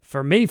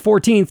For May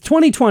 14th,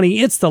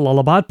 2020, it's the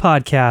Lullabot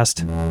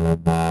Podcast.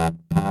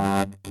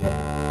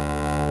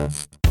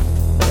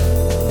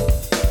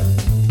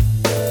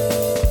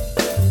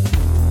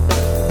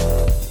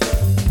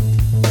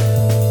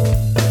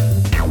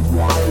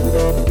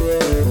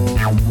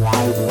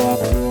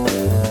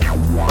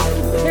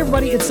 Hey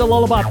everybody, it's the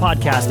Lullabot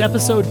Podcast,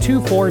 episode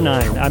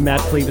 249. I'm Matt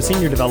Cleve, a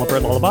senior developer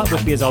at Lullabot.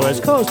 With me as always,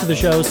 co-host of the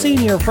show,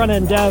 senior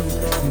front-end dev,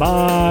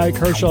 Mike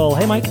Herschel.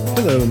 Hey Mike.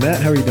 Hello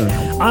Matt, how are you doing?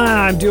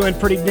 I'm doing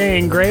pretty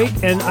dang great,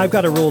 and I've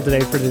got a rule today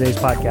for today's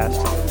podcast.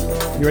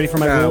 You ready for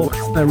my rule?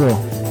 What's that rule?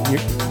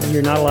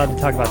 You're not allowed to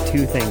talk about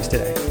two things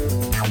today.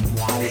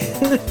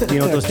 Do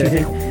you know what those two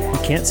things? You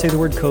can't say the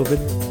word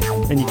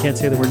COVID, and you can't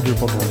say the word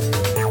Drupal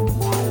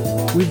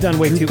gone. We've done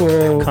way too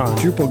con.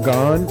 Drupal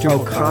gone?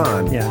 Drupal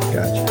con. Yeah.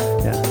 Gotcha.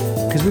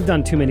 Yeah. Because we've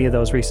done too many of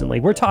those recently.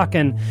 We're back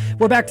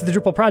to the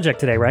Drupal project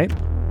today, right?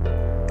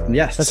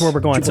 Yes. That's where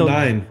we're going. Drupal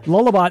 9.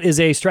 Lullabot is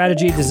a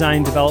strategy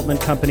design development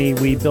company.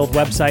 We build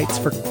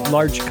websites for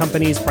large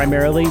companies,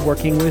 primarily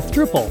working with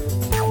Drupal.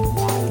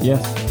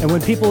 Yes. And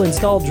when people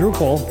install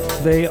Drupal,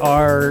 they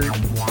are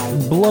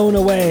blown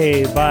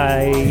away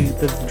by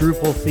the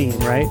Drupal theme,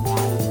 right?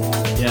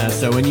 Yeah,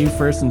 so when you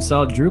first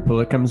install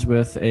Drupal, it comes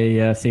with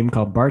a theme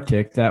called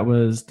Bartik that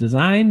was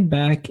designed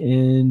back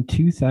in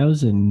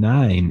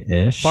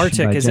 2009-ish.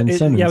 Bartik is, I was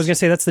going to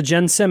say that's the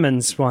Jen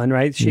Simmons one,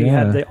 right? She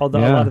had a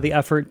lot of the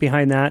effort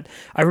behind that.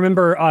 I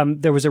remember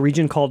there was a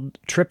region called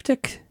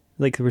Triptych,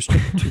 like there was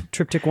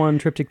Triptych 1,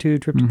 Triptych 2,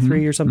 Triptych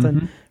 3 or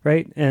something,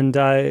 right? And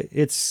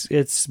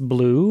it's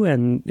blue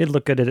and it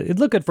looked good. It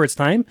looked good for its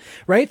time,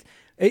 right?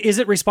 Is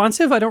it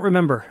responsive? I don't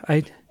remember.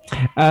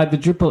 The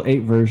Drupal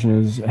 8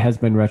 version has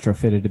been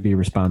retrofitted to be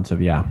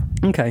responsive, yeah.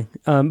 Okay.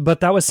 But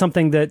that was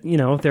something that,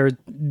 their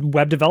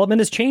web development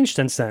has changed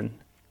since then.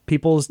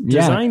 People's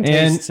design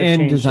tastes have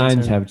changed. And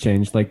designs have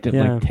changed, like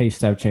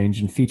tastes have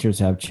changed and features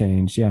have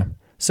changed, yeah.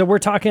 So we're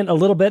talking a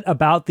little bit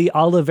about the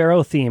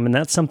Olivero theme, and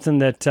that's something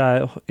that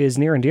is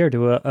near and dear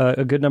to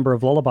a good number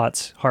of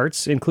Lullabot's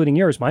hearts, including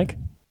yours, Mike.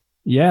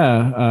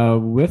 Yeah,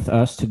 with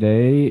us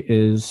today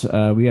is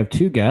we have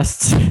two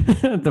guests.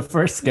 The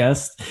first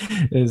guest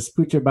is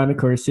Pucha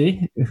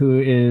Bonacorsi, who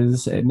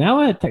is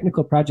now a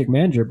technical project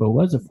manager, but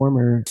was a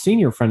former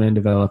senior front-end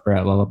developer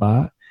at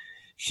Lullabot.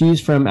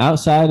 She's from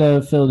outside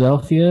of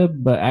Philadelphia,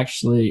 but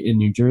actually in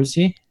New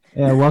Jersey.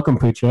 Welcome,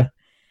 Pucha.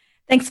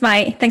 Thanks,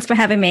 Mike. Thanks for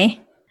having me.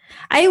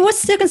 I would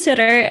still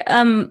consider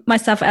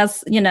myself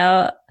as,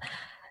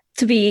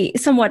 to be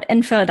somewhat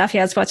in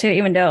Philadelphia as well, too,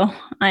 even though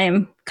I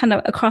am kind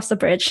of across the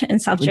bridge in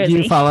South Jersey. Do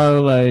you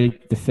follow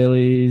like the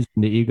Phillies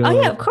and the Eagles?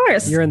 Oh, yeah, of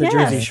course. You're in the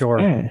Jersey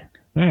Shore. All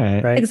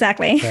right. Right?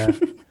 Exactly. Yeah.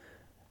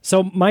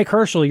 So, Mike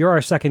Herschel, you're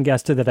our second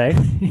guest of the day.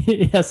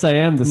 Yes, I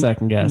am the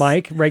second guest.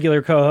 Mike,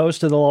 regular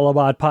co-host of the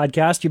Lullabot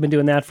podcast. You've been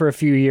doing that for a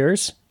few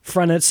years.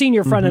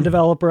 Senior front-end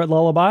developer at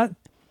Lullabot.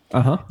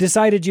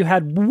 Decided you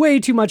had way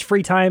too much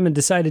free time and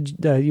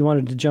decided you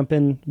wanted to jump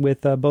in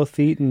with both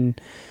feet and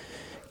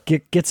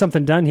get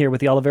something done here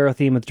with the Olivero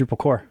theme with Drupal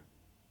core.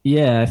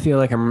 Yeah, I feel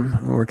like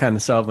we're kind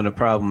of solving a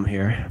problem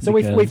here. So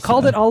we've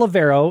called it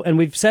Olivero, and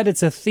we've said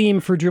it's a theme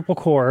for Drupal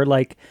core.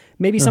 Like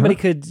maybe somebody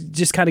could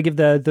just kind of give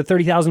the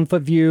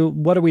 30,000-foot view.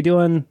 What are we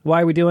doing?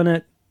 Why are we doing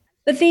it?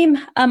 The theme,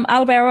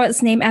 Olivero,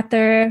 is named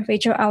after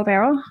Rachel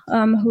Olivero,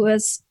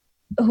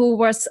 who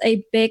was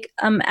a big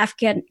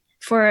advocate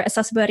for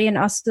accessibility and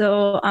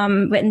also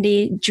within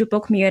the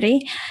Drupal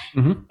community.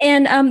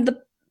 And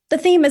the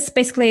theme is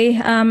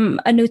basically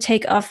a new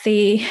take of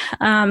the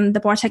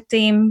Bartik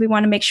theme. We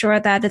want to make sure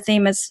that the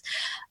theme is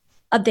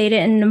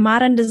updated in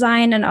modern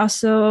design and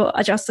also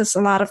adjusts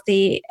a lot of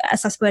the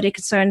accessibility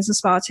concerns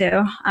as well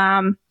too.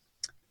 What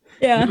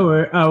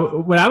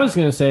I was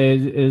going to say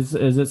is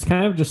it's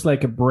kind of just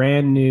like a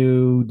brand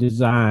new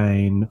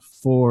design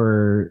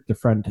for the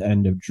front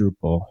end of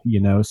Drupal.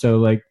 So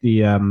like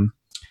the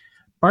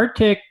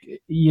Bartik,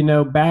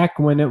 back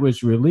when it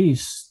was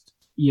released,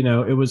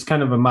 it was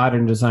kind of a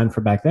modern design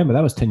for back then, but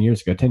that was 10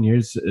 years ago. 10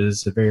 years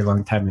is a very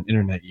long time in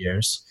internet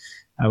years.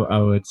 I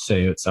would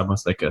say it's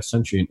almost like a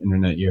century in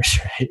internet years,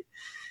 right?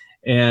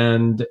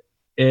 And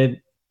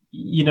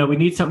we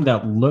need something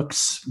that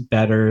looks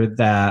better,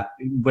 that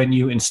when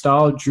you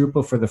install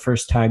Drupal for the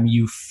first time,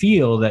 you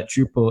feel that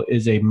Drupal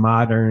is a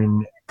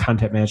modern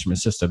content management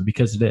system,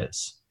 because it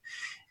is.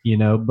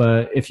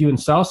 But if you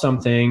install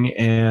something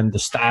and the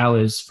style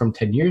is from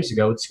 10 years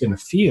ago, it's going to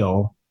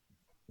feel,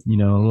 a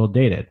little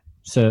dated.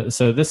 So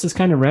this is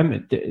kind of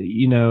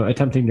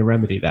attempting to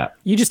remedy that.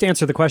 You just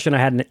answered the question I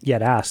hadn't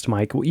yet asked,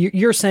 Mike.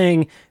 You're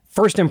saying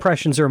first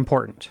impressions are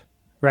important,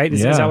 right?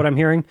 Is that what I'm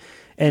hearing?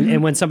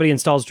 And when somebody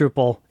installs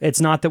Drupal,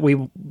 it's not that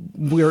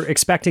we're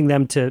expecting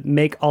them to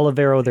make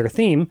Olivero their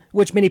theme,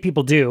 which many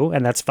people do,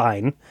 and that's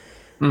fine.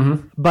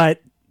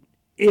 But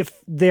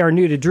if they are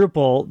new to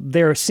Drupal,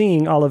 they're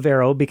seeing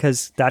Olivero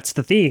because that's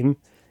the theme,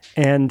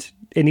 and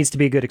it needs to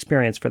be a good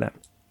experience for them.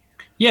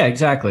 Yeah,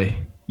 exactly.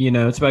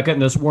 It's about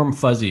getting those warm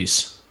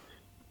fuzzies.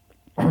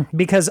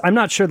 Because I'm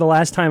not sure the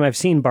last time I've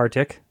seen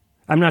Bartik.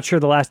 I'm not sure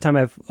the last time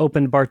I've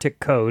opened Bartik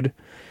code.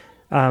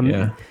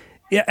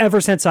 yeah,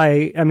 ever since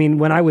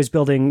when I was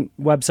building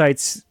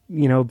websites,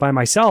 by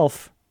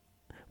myself,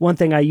 one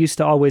thing I used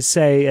to always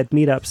say at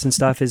meetups and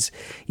stuff is,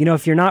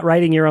 if you're not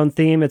writing your own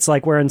theme, it's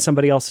like wearing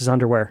somebody else's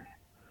underwear.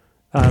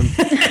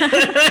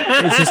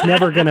 It's just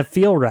never going to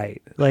feel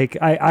right. Like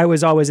I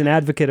was always an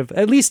advocate of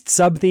at least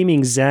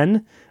sub-theming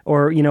Zen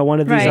or, one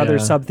of these other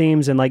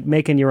sub-themes and like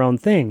making your own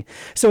thing.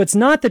 So it's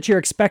not that you're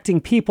expecting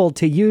people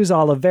to use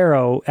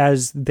Olivero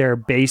as their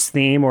base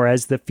theme or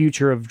as the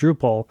future of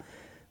Drupal,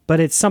 but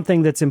it's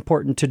something that's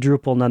important to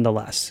Drupal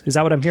nonetheless. Is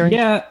that what I'm hearing?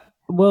 Yeah.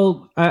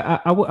 Well,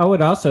 I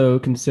would also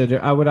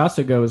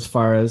go as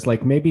far as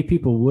like maybe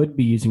people would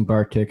be using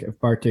Bartik if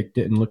Bartik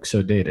didn't look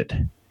so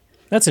dated.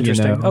 That's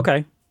interesting.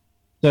 Okay.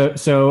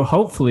 So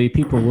hopefully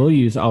people will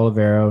use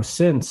Olivero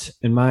since,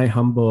 in my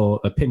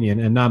humble opinion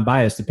and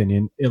non-biased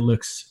opinion, it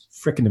looks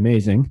freaking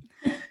amazing.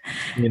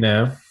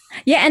 Yeah,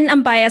 and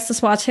I'm biased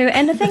as well too.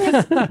 And the thing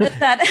is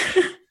that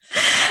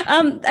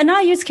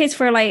another use case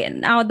for like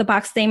an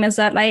out-of-the-box theme is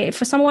that like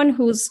for someone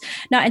who's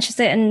not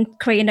interested in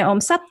creating their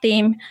own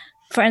sub-theme,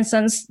 for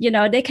instance,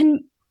 they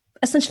can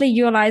essentially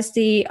utilize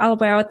the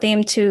Olivero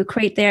theme to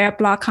create their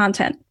blog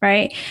content,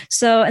 right?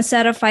 So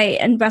instead of like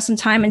investing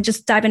time and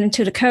just diving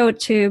into the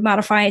code to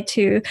modify it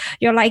to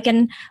your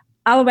liking,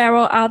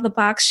 Olivero out of the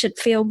box should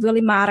feel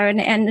really modern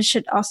and it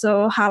should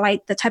also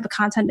highlight the type of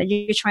content that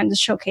you're trying to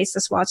showcase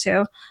as well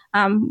too,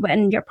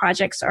 when your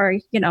projects are,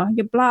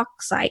 your blog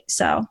site.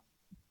 So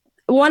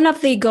one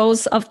of the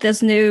goals of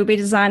this new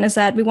redesign is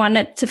that we want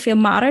it to feel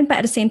modern, but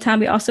at the same time,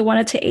 we also want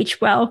it to age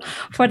well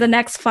for the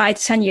next 5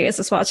 to 10 years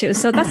as well, too.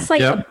 So that's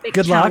like a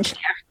big challenge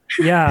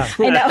there. Yeah.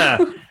 I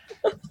know.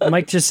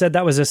 Mike just said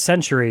that was a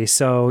century.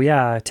 So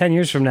yeah, 10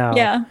 years from now.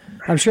 Yeah.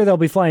 I'm sure there'll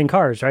be flying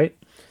cars, right?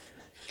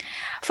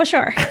 For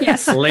sure.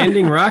 Yes.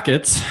 Landing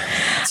rockets.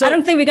 So, I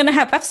don't think we're going to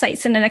have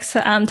websites in the next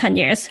 10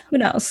 years. Who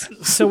knows?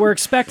 So we're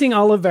expecting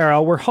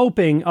Olivero. We're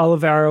hoping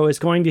Olivero is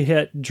going to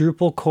hit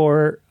Drupal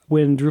core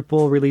when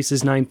Drupal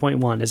releases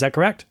 9.1. Is that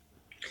correct?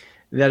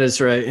 That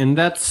is right. And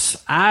that's,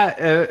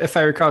 if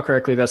I recall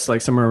correctly, that's like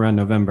somewhere around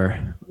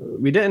November.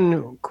 We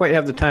didn't quite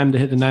have the time to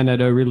hit the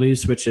 9.0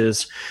 release, which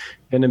is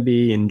going to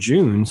be in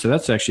June. So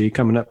that's actually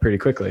coming up pretty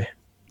quickly.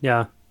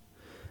 Yeah.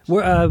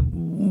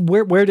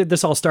 Where did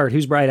this all start?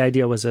 Whose bright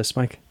idea was this,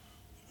 Mike?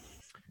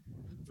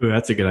 Ooh,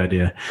 that's a good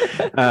idea.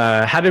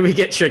 How did we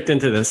get tricked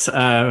into this?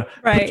 Right.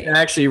 I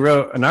actually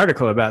wrote an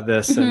article about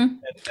this. And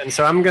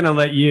so I'm going to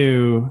let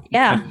you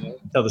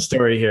tell the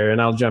story here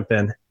and I'll jump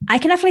in. I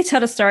can definitely tell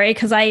the story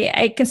because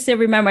I can still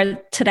remember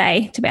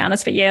today, to be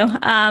honest with you.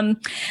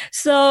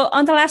 So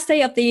on the last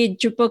day of the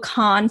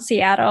DrupalCon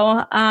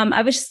Seattle,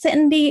 I was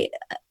sitting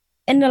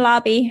in the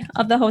lobby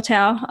of the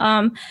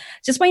hotel,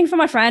 just waiting for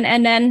my friend,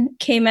 and then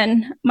came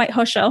in Mike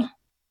Herschel.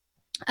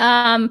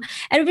 And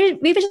we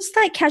were just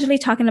like casually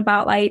talking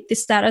about like the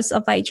status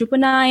of like Drupal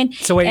 9.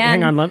 So wait,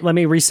 hang on. Let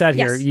me reset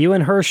here. Yes. You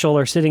and Herschel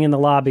are sitting in the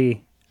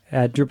lobby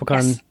at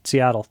DrupalCon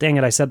Seattle. Dang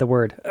it, I said the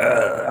word.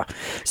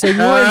 So you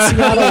were in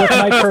Seattle with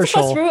Mike Herschel. That's the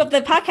first rule of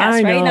the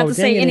podcast, right? Not to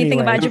say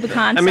anything about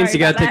DrupalCon. That means you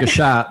got to take a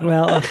shot.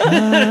 Well,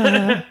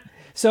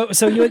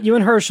 so you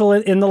and Herschel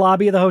in the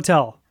lobby of the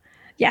hotel.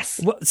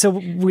 Yes. So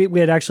we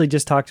had actually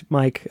just talked,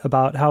 Mike,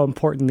 about how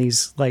important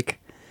these like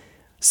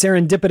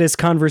serendipitous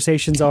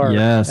conversations are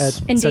at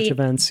such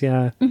events.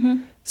 Yeah.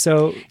 Mm-hmm.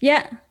 So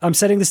I'm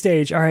setting the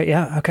stage. All right.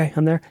 Yeah. Okay.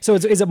 I'm there. So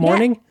is it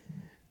morning?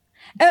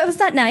 It was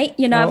that night.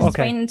 I was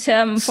waiting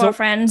for a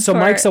friend. So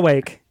Mike's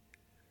awake.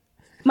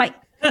 Mike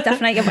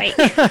definitely awake.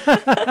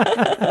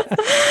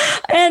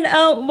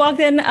 And walked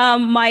in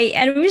Mike,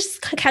 and we were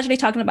just casually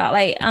talking about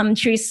like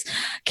Tree's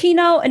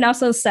keynote and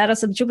also the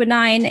status of Drupal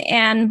 9.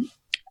 And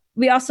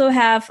we also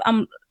have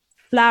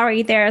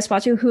Larry there as well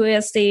too, who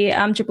is the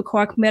Drupal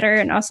core committer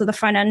and also the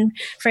front end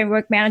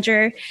framework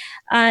manager,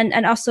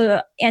 and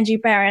also Angie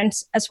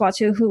Barons as well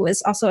too, who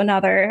is also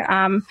another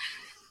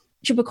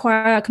Drupal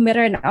core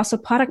committer and also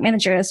product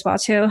manager as well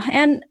too.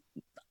 And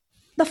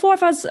the four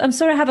of us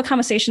sort of have a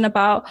conversation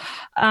about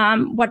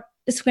what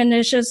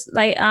is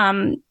like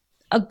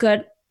a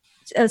good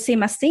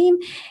CMS theme,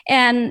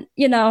 and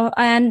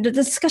and the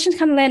discussion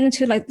kind of led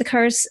into like the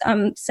current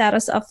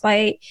status of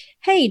like,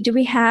 hey, do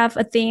we have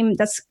a theme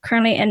that's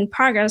currently in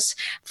progress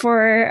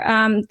for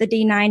the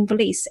D9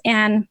 release?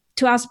 And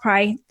to our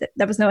surprise,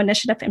 there was no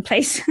initiative in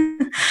place,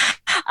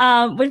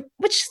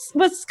 which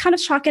was kind of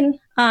shocking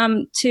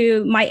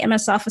to Mike and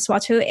myself as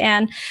well too.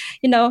 And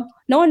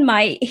knowing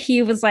Mike,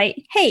 he was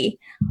like, hey,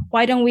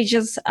 why don't we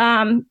just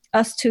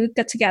us two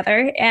get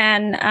together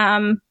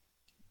and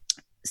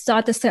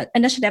start this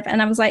initiative?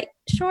 And I was like,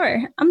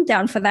 sure, I'm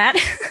down for that.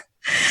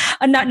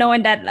 And not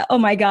knowing that, oh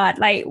my God,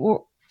 like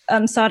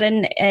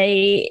starting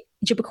a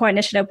Drupal core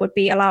initiative would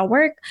be a lot of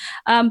work.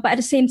 But at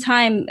the same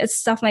time,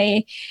 it's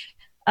definitely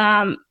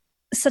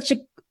such a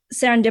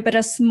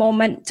serendipitous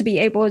moment to be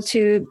able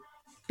to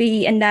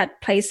be in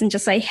that place and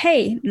just say,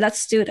 hey,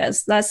 let's do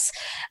this. Let's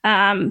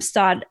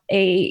start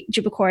a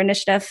Drupal core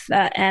initiative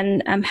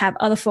and have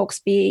other folks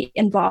be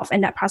involved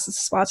in that process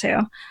as well too.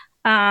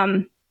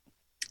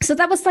 so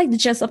that was like the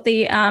gist of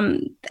the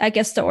I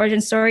guess the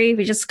origin story.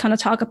 We just kind of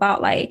talk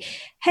about like,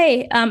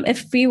 hey,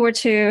 if we were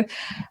to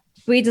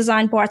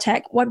redesign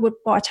Bartek, what would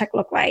Bartek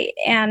look like,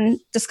 and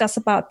discuss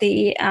about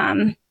the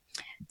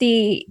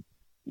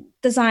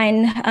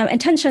design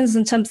intentions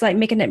in terms of like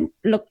making it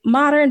look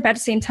modern, but at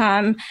the same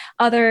time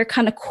other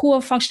kind of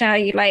cool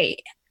functionality,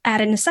 like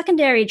adding a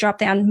secondary drop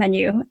down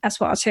menu as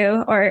well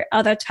too, or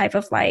other type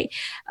of like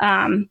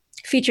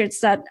features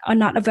that are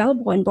not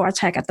available in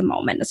Bartek at the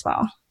moment as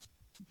well.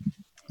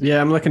 Yeah,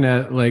 I'm looking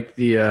at like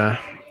the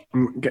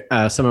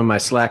some of my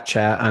Slack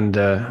chat on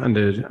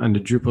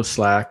the Drupal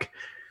Slack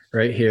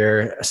right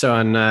here. So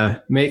on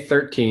May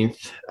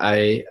 13th,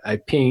 I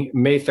pinged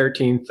May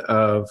 13th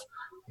of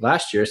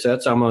last year. So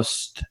that's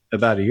almost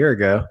about a year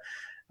ago.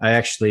 I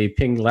actually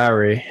pinged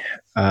Lowry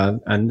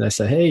and I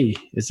said, hey,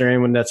 is there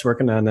anyone that's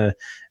working on a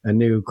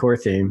new core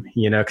theme?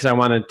 You know, because I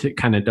wanted to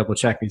kind of double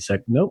check. He's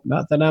like, nope,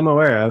 not that I'm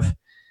aware of.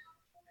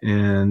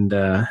 And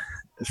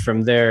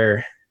from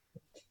there,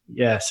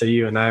 yeah, so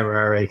you and I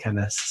were already kind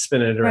of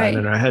spinning it around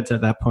in our heads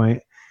at that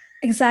point.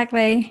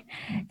 Exactly.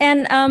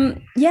 And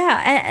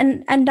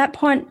and that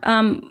point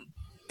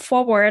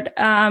forward,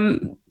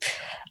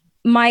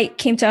 Mike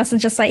came to us and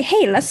just like,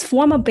 hey, let's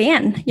form a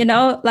band, you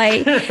know,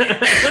 like.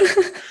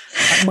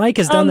 Mike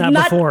has done that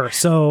before,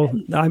 so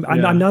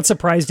I'm not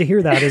surprised to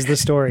hear that as the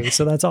story.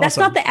 So that's awesome. That's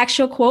not the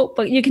actual quote,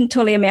 but you can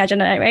totally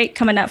imagine it, right?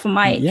 Coming out from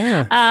Mike.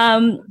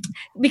 Yeah.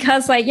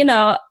 Because like, you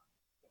know,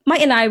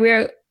 Mike and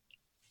I,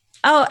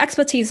 our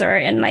expertise are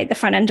in like the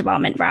front end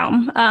development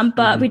realm,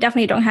 but we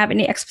definitely don't have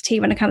any expertise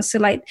when it comes to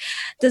like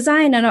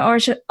design, and or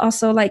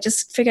also like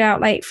just figure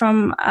out like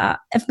from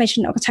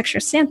information architecture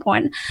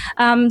standpoint.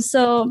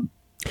 So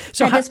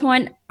at this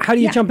point, how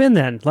do you jump in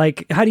then?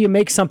 Like, how do you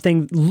make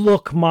something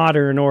look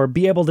modern or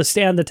be able to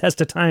stand the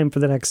test of time for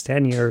the next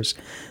 10 years?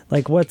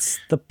 Like, what's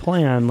the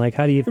plan? Like,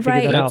 how do you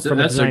figure that out from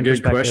a design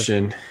perspective? That's a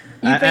good question.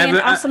 You bring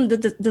in awesome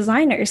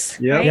designers.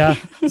 Right? Yeah.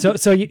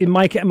 So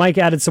Mike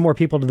added some more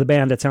people to the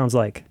band, it sounds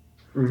like.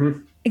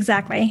 Mm-hmm.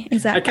 Exactly.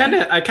 I kind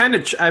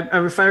of,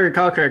 if I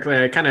recall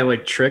correctly, I kind of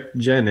like tricked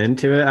Jen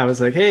into it. I was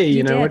like, hey,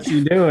 you know, what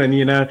you doing?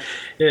 You know,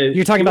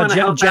 you're talking about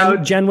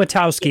Jen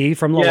Witowski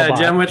from Lullabot. Yeah,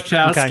 Jen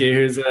Witowski,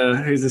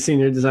 who's a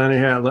senior designer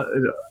here at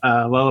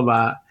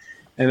Lullabot.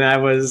 And I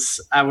was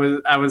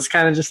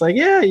kind of just like,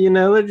 yeah, you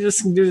know, let's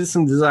just do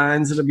some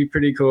designs. It'll be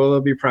pretty cool.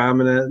 It'll be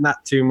prominent.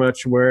 Not too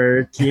much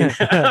work. You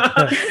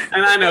know?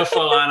 And I know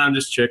full on, I'm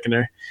just tricking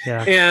her.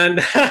 Yeah. And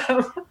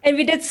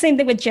we did the same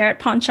thing with Jared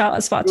Ponchal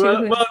as well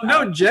too.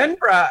 Jen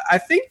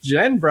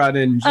brought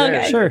in Jared.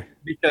 Okay. Sure.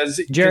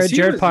 Because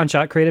Jared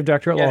Ponchal, creative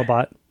director at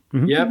Lullabot.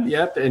 Mm-hmm.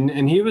 Yep.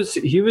 And he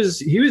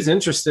was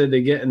interested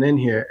in getting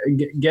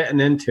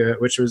into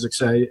it, which is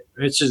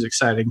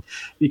exciting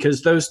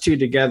because those two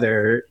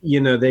together,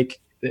 you know, they're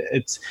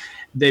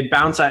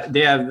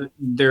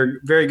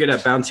very good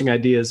at bouncing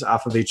ideas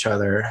off of each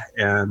other,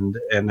 and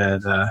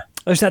there's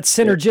that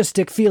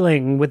synergistic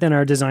feeling within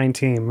our design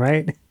team,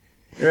 right?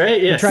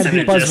 Right. Yeah. We're trying to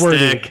be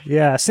buzzworthy.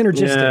 Yeah.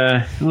 Synergistic.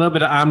 Yeah, a little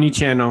bit of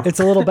omni-channel. It's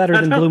a little better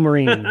than Blue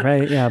Marine,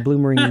 right? Yeah. Blue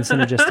Marine and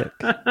synergistic.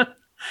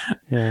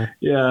 Yeah.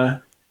 Yeah.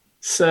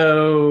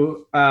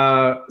 So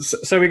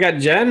we got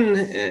Jen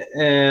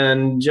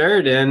and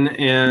Jared in,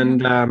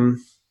 and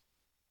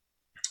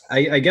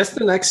I guess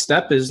the next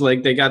step is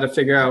like they got to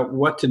figure out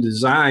what to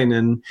design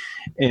and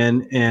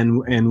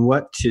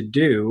what to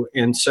do.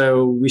 And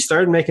so we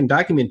started making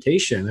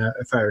documentation,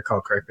 if I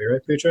recall correctly,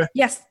 right, Petra?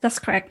 Yes, that's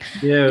correct.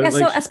 Yeah.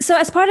 So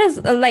as part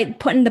of like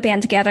putting the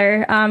band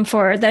together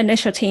for the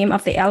initial team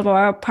of the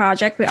Aurora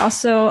project, we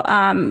also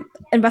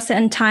invested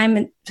in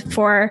time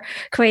for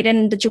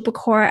creating the Drupal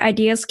core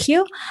ideas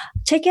queue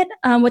ticket,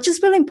 which is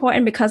really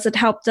important because it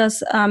helped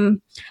us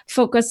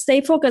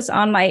stay focused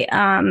on like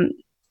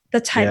the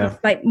type of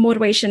like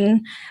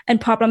motivation and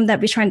problem that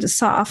we're trying to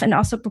solve, and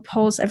also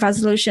propose a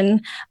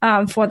resolution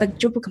for the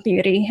Drupal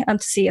community to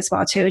see as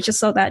well too, just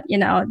so that, you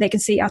know, they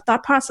can see our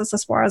thought process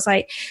as far as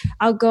like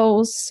our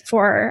goals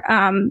for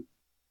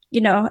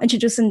you know,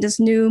 introducing this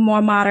new,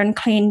 more modern,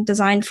 clean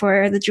design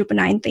for the Drupal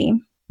 9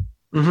 theme.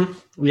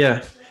 Mm-hmm.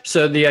 Yeah.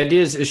 So the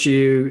ideas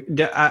issue,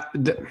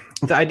 the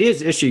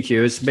ideas issue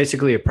queue is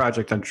basically a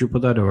project on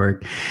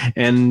Drupal.org,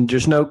 and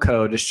there's no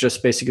code. It's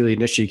just basically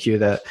an issue queue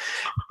that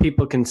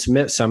people can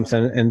submit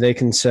something, and they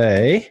can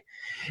say,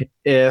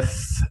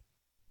 if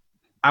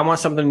I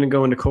want something to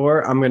go into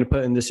core, I'm going to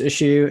put in this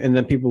issue, and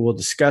then people will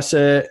discuss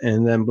it,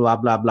 and then blah,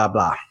 blah, blah,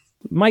 blah.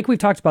 Mike, we've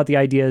talked about the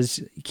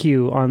ideas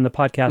queue on the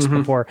podcast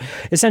before.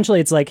 Essentially,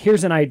 it's like,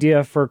 here's an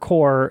idea for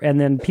core, and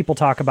then people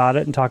talk about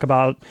it and talk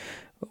about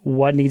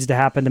what needs to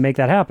happen to make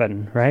that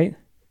happen, right?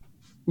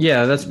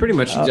 Yeah, that's pretty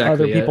much exactly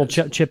other people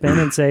chip in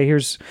and say,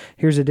 here's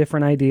a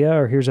different idea,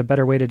 or here's a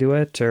better way to do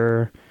it,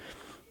 or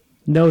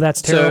no,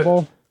 that's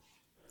terrible.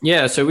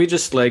 So we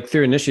just like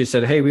through an issue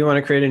said, hey, we want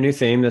to create a new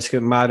theme that's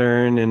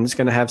modern and it's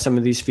going to have some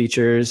of these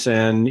features.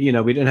 And, you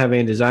know, we didn't have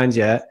any designs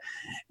yet.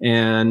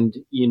 And,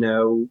 you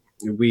know,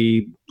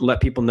 we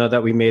let people know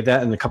that we made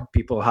that, and a couple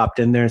people hopped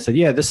in there and said,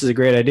 yeah, this is a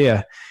great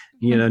idea.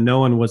 You know, no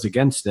one was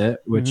against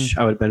it, which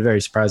I would have been very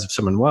surprised if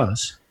someone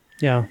was.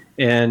 Yeah.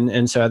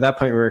 And so at that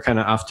point, we were kind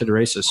of off to the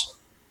races.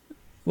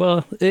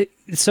 Well,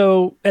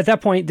 so at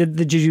that point,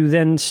 did you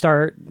then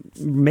start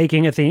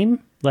making a theme?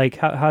 Like,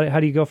 how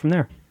do you go from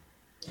there?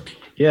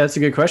 Yeah, that's a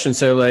good question.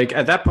 So like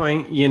at that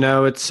point,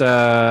 it's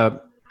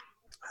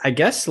I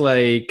guess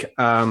like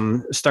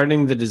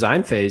starting the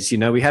design phase.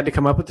 We had to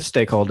come up with the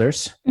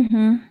stakeholders,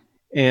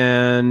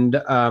 and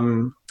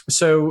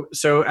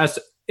so as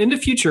in the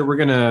future, we're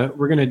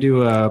gonna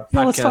do a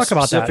podcast let's talk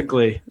about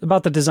specifically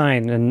about the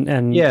design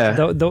and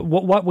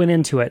what went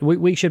into it.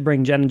 We should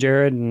bring Jen and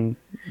Jared and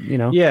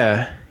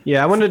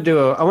I want to do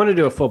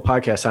a full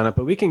podcast on it,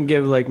 but we can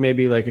give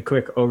maybe a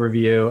quick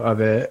overview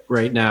of it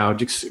right now.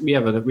 Just we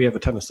have a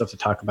ton of stuff to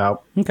talk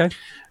about. Okay,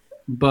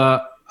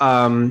 but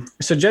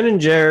so Jen and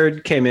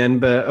Jared came in,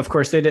 but of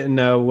course they didn't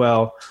know.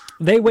 Well,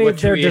 they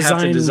waved their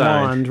design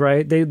wand,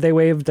 right? They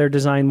waved their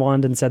design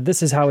wand and said,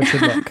 "This is how it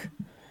should look."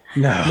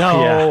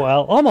 No,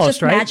 well, almost.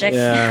 Just right? Magic.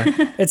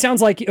 Yeah. It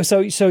sounds like so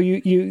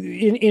you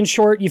in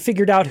short, you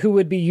figured out who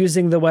would be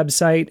using the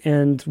website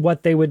and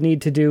what they would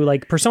need to do,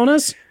 like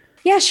personas.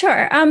 Yeah,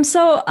 sure.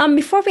 So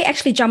before we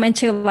actually jump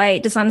into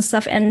design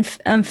stuff in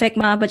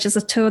Figma, which is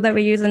a tool that we're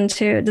using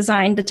to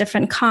design the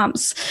different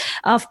comps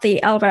of the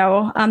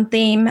Albero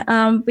theme,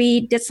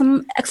 we did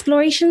some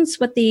explorations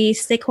with the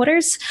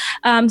stakeholders.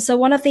 So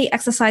one of the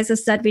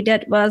exercises that we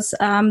did was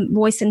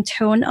voice and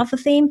tone of the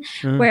theme,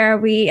 where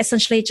we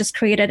essentially just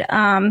created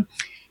an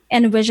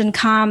InVision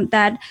comp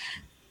that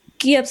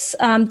gives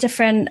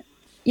different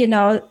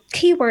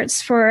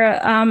keywords for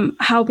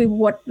how we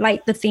would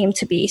like the theme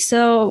to be.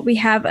 So we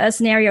have a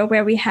scenario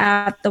where we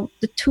have the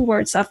two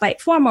words of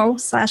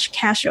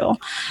formal/casual.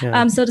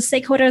 Yeah. So the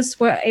stakeholders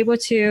were able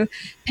to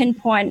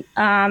pinpoint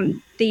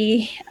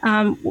the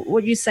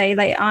what you say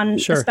on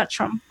the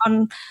spectrum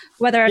on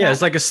whether or not.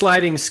 It's like a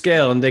sliding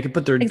scale, and they could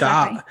put their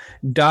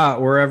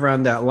dot wherever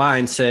on that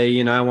line. Say,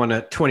 I want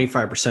it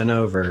 25%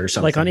 over or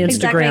something. Like on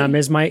Instagram,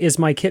 is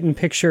my kitten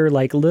picture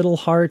like little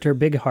heart or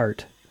big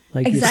heart?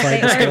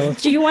 Exactly.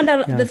 Do you want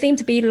the theme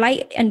to be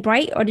light and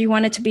bright, or do you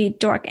want it to be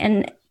dark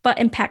but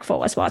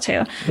impactful as well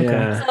too?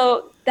 Okay.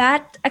 So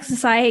that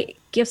exercise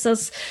gives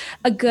us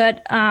a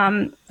good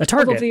a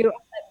target overview,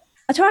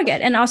 a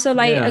target, and also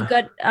a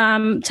good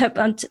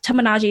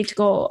terminology to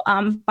go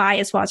by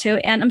as well too.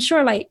 And I'm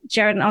sure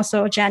Jared and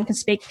also Jan can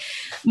speak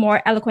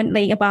more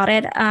eloquently about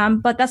it.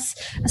 But that's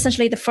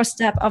essentially the first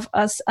step of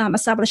us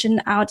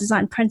establishing our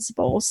design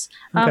principles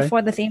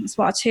for the theme as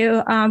well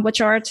too, which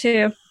are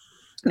to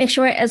make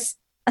sure it's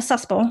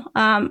accessible,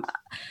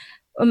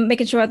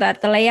 making sure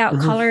that the layout,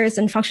 colors,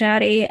 and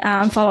functionality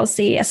follows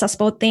the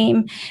accessible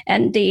theme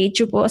and the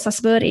Drupal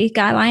accessibility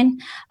guideline.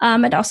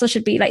 It also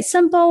should be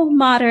simple,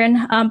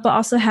 modern, but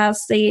also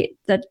has the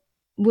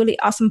really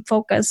awesome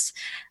focus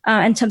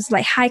in terms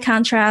of high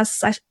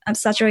contrast,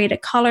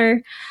 saturated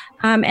color,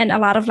 and a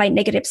lot of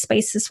negative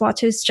space as well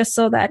too, just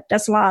so that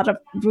there's a lot of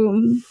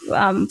room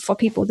for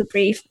people to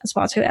breathe as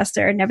well too as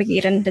they're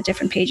navigating the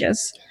different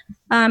pages.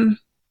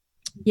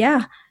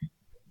 Yeah.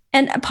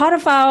 And a part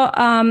of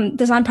our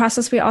design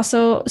process, we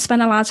also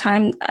spend a lot of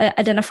time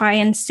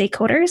identifying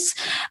stakeholders,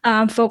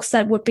 folks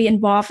that would be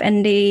involved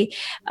in the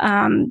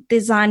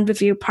design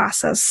review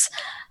process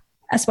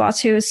as well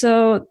too.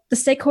 So the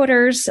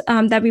stakeholders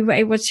that we were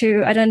able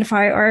to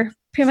identify are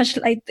pretty much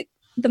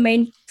the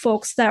main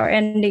folks that are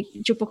in the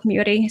Drupal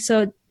community.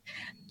 So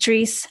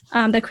Dries,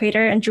 the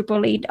creator and Drupal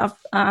lead of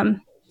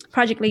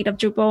project lead of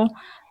Drupal,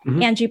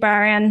 Angie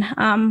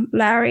Byron,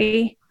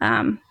 Larry,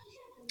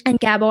 and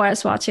Gabor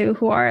as well too,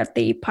 who are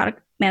the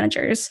product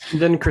managers.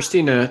 And then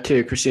Christina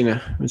too.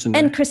 Christina was in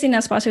there. And Christina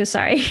as well too.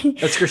 Sorry.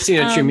 That's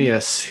Christina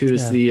Chumias,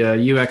 who's the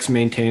UX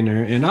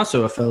maintainer and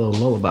also a fellow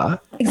Lullabot.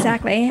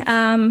 Exactly.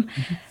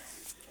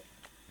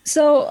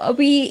 So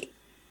we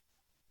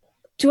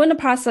during the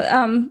process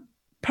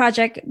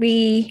project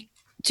we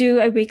do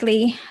a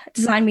weekly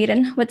design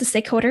meeting with the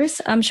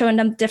stakeholders, showing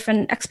them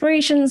different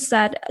explorations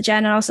that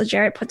Jan and also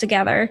Jared put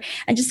together,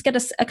 and just get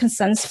a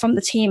consensus from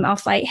the team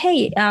of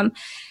hey.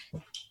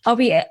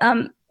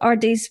 Are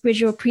these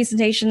visual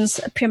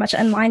presentations pretty much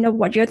in line of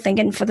what you're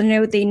thinking for the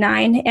new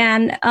D9?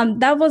 And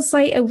that was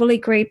a really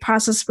great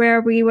process where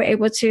we were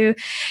able to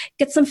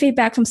get some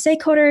feedback from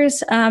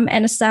stakeholders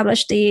and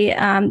establish the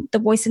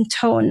voice and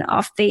tone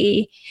of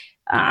the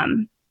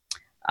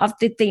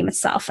theme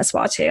itself as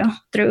well too,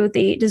 through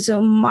the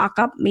Zoom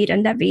mock-up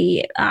meeting that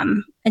we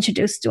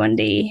introduced during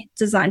the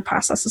design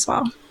process as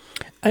well.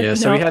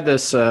 So we had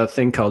this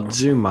thing called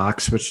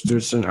ZoomMox, which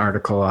there's an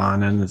article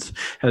on, and it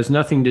has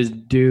nothing to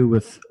do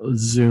with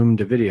Zoom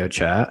to video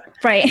chat.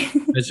 Right.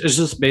 It's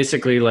just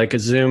basically a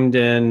zoomed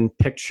in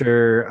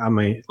picture on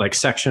my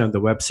section of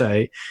the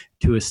website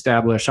to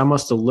establish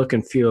almost the look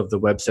and feel of the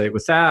website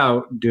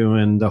without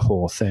doing the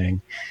whole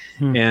thing.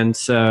 And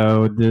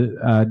so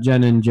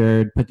Jen and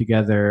Jared put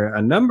together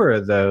a number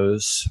of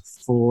those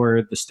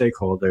for the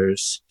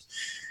stakeholders.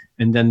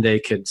 And then they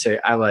could say,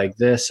 I like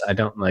this, I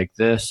don't like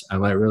this, I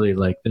really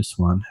like this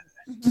one.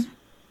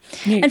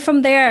 And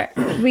from there,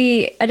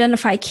 we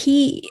identify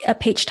key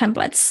page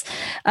templates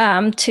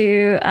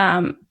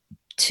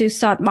to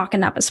start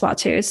mocking up as well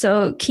too.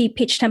 So key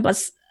page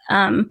templates,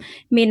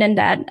 meaning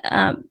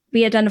that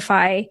we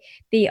identify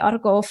the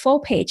article full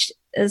page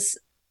is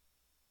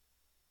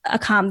a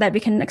column that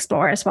we can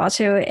explore as well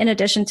too. In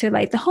addition to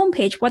like the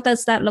homepage, what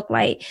does that look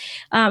like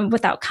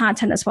without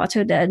content as well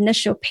to the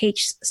initial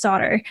page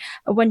starter?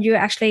 When you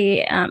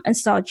actually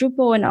install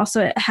Drupal and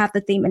also have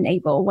the theme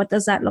enabled, what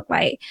does that look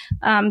like?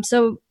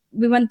 So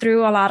we went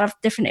through a lot of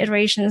different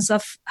iterations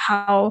of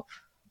how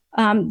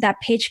that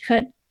page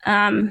could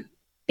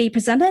be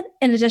presented,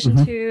 in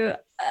addition to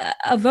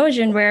a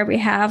version where we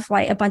have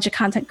like a bunch of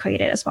content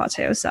created as well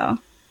too. So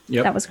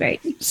that was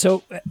great.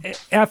 So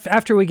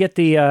after we get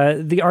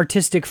the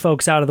artistic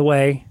folks out of the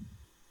way,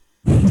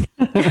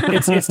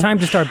 it's time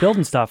to start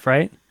building stuff,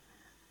 right?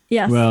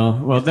 Yes.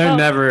 Well, they're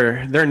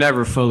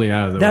never fully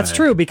out of the way. That's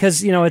true,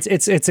 because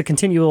it's a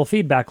continual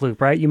feedback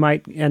loop, right? You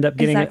might end up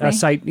getting a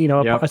site,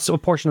 a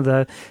portion of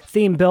the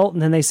theme built,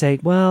 and then they say,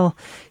 well,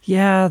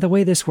 yeah, the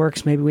way this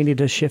works, maybe we need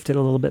to shift it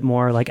a little bit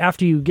more. Like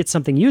after you get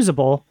something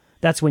usable,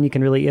 that's when you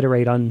can really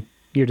iterate on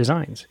your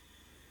designs,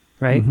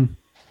 right?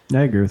 Mm-hmm.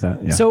 I agree with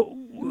that. Yeah. So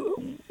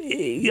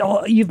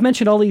you've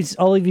mentioned all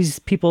of these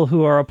people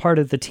who are a part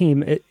of the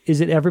team.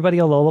 Is it everybody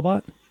at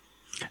Lullabot?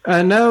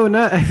 No,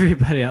 not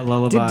everybody at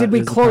Lullabot. Did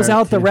we close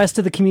out the rest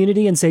of the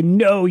community and say,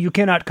 no, you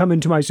cannot come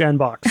into my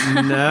sandbox?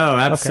 No,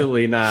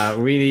 absolutely not.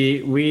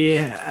 We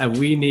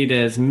need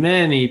as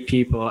many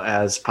people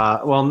as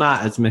possible. Well,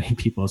 not as many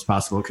people as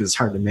possible because it's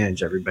hard to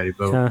manage everybody.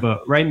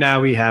 But right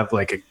now we have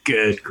like a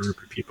good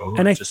group of people who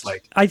are just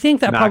like. I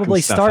think that probably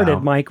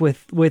started, Mike,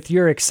 with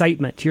your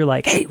excitement. You're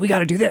like, hey, we got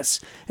to do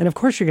this, and of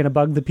course you're going to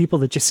bug the people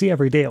that you see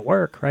every day at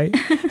work, right?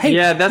 Hey, we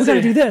got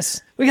to do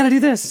this. We got to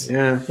do this.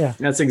 Yeah.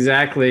 That's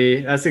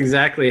exactly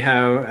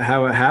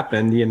how it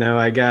happened.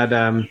 I got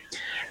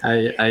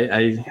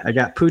I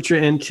got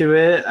Putra into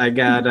it. I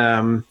got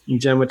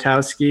Jen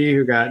Witowski,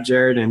 who got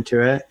Jared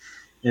into it,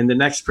 and the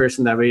next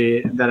person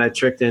that I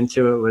tricked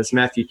into it was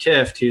Matthew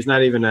Tift. He's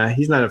not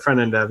a front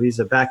end of, he's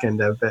a back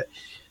end of, but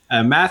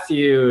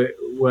Matthew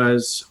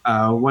was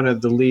one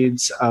of the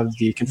leads of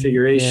the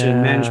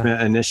configuration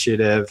management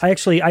initiative. I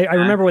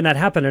remember when that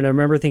happened, and I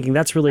remember thinking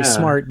that's really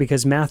smart,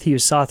 because Matthew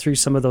saw through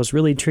some of those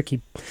really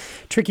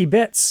tricky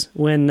bits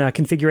when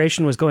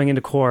configuration was going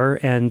into core,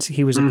 and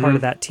he was a part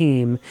of that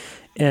team.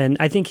 And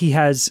I think he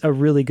has a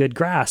really good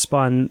grasp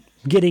on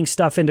getting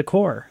stuff into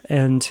core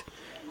and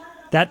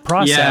that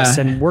process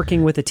and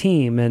working with a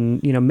team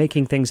and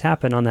making things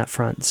happen on that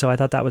front. So I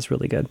thought that was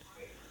really good.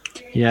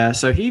 Yeah,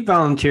 so he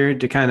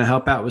volunteered to kind of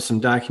help out with some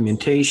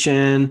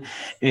documentation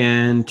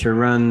and to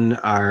run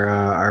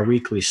our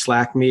weekly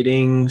Slack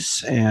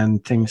meetings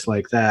and things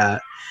like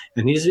that.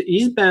 And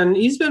he's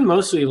been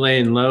mostly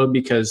laying low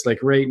because like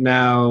right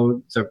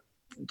now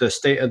the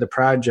state of the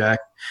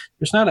project,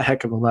 there's not a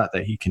heck of a lot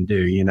that he can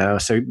do,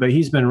 So, but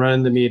he's been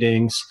running the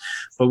meetings.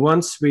 But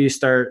once we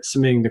start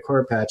submitting the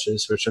core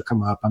patches, which will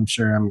come up, I'm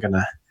sure I'm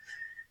gonna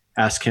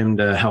ask him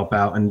to help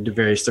out in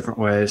various different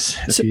ways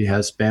if he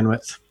has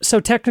bandwidth. So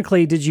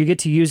technically, did you get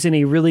to use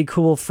any really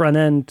cool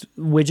front-end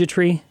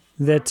widgetry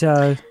that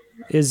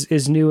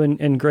is new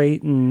and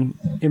great and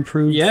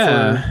improved?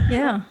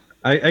 Yeah.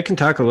 I can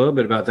talk a little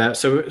bit about that.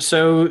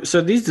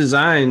 So these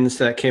designs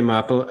that came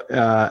up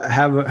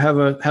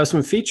have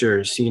some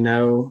features,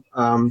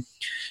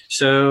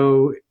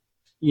 So,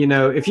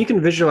 if you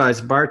can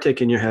visualize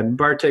Bartik in your head,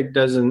 Bartik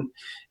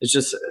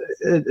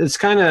it's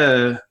kind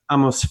of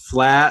almost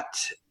flat.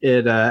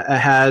 It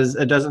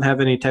doesn't have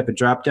any type of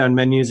drop-down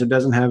menus. It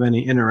doesn't have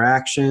any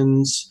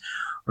interactions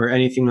or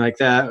anything like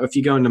that. If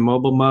you go into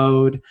mobile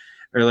mode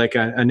or like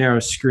a narrow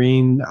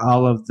screen,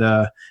 all of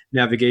the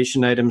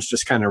navigation items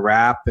just kind of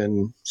wrap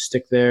and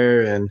stick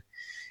there. And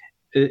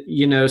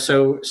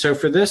so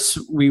for this,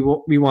 we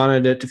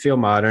wanted it to feel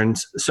modern.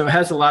 So it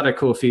has a lot of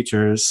cool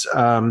features.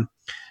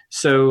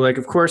 So like,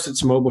 of course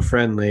it's mobile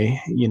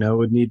friendly, it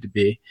would need to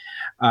be.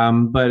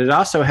 But it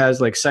also has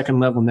like second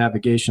level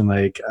navigation,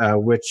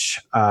 which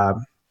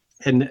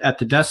in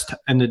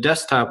the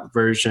desktop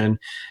version,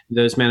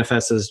 those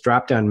manifest as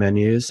drop down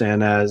menus,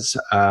 and as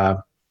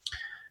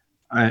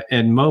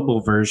in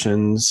mobile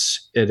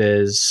versions, it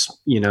is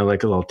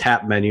like a little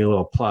tap menu, a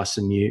little plus,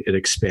 and it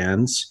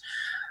expands.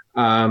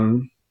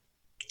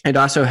 It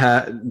also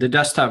had the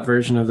desktop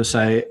version of the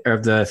site,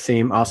 of the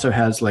theme, also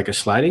has like a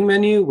sliding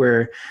menu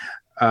where.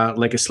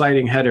 Like a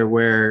sliding header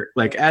where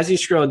like as you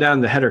scroll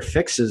down, the header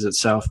fixes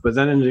itself, but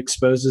then it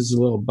exposes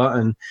a little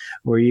button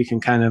where you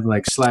can kind of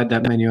like slide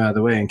that menu out of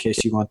the way in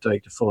case you want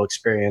like the full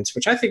experience,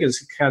 which I think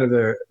is kind of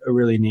a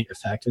really neat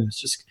effect, and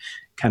it's just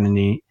kind of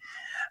neat.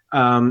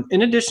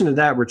 In addition to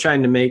that, we're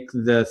trying to make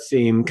the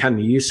theme kind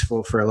of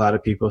useful for a lot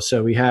of people.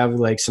 So we have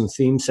like some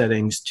theme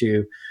settings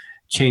to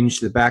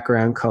change the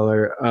background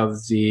color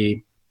of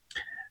the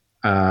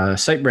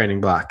site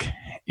branding block.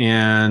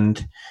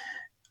 And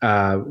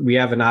we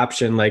have an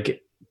option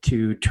like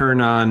to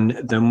turn on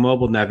the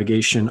mobile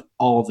navigation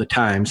all the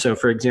time. So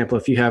for example,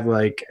 if you have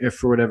if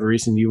for whatever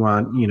reason you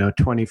want,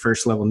 20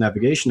 first level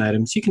navigation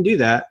items, you can do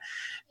that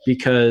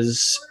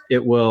because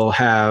you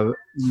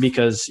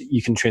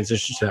can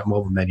transition to that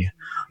mobile menu.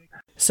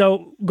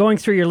 So going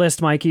through your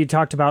list, Mike, you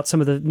talked about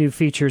some of the new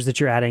features that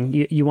you're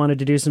adding. You wanted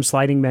to do some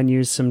sliding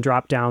menus, some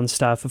drop-down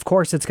stuff. Of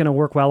course, it's going to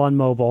work well on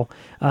mobile.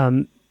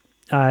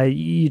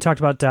 You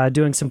talked about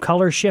doing some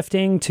color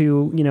shifting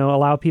to,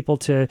 allow people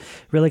to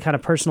really kind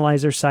of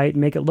personalize their site and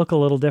make it look a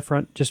little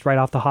different just right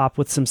off the hop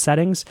with some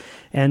settings,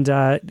 and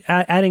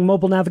adding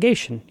mobile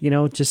navigation,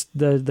 just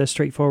the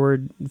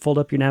straightforward fold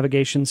up your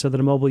navigation so that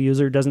a mobile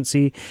user doesn't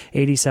see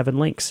 87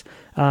 links.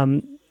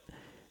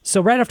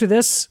 So right after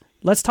this,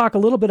 let's talk a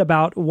little bit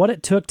about what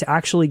it took to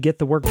actually get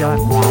the work done.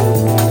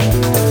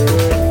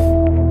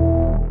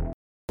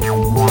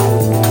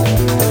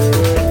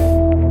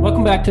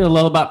 Welcome back to the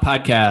Lullabot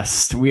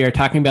podcast. We are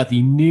talking about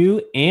the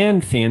new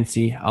and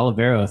fancy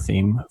Olivero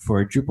theme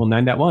for Drupal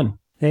 9.1.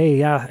 Hey,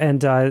 yeah, and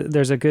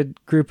there's a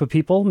good group of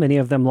people, many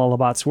of them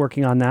Lullabots,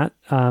 working on that.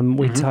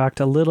 We talked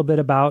a little bit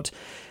about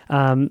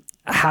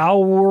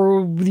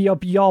how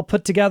y'all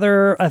put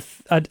together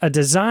a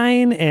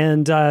design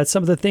and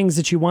some of the things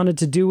that you wanted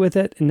to do with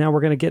it. And now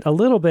we're going to get a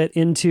little bit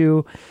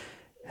into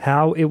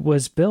how it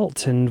was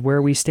built and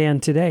where we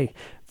stand today.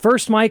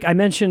 First, Mike, I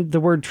mentioned the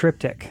word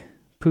triptych.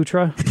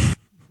 Putra,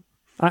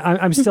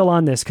 I'm still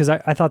on this because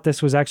I thought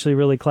this was actually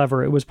really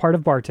clever. It was part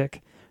of Bartik.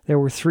 There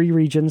were 3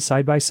 regions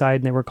side by side,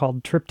 and they were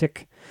called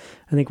triptych.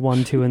 I think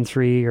 1, 2, and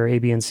 3, or A,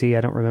 B, and C.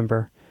 I don't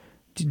remember.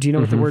 Do you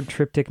know what the word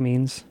triptych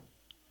means?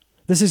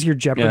 This is your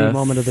Jeopardy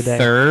moment of the day.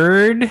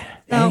 Third?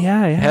 Oh.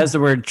 Yeah. It has the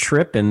word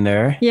trip in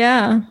there.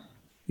 Yeah.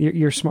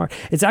 You're smart.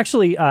 It's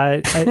actually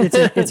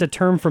it's a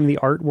term from the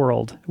art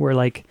world where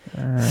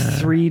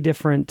 3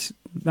 different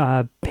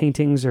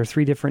paintings or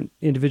 3 different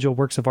individual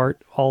works of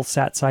art all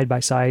sat side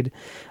by side,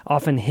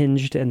 often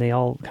hinged, and they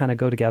all kind of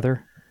go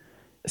together.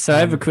 So I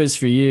have a quiz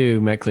for you,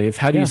 McLeave.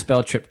 How do you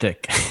spell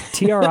triptych?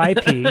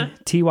 TRIPTYCH.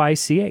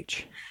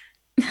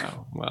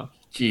 Oh, well.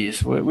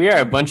 Geez, we are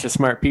a bunch of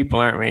smart people,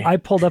 aren't we? I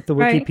pulled up the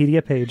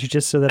Wikipedia page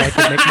just so that I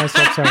could make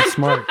myself sound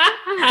smart.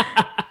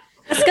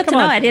 That's good to know.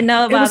 I didn't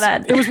know about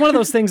that. It was one of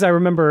those things I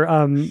remember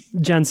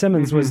Jen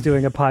Simmons was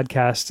doing a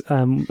podcast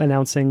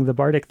announcing the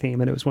Bartik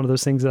theme, and it was one of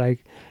those things that I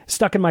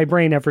stuck in my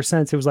brain ever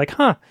since. It was like,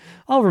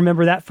 I'll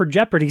remember that for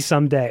Jeopardy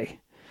someday.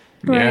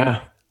 Right.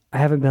 Yeah. I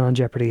haven't been on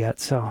Jeopardy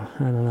yet, so I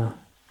don't know.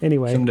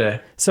 Anyway,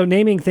 Someday. So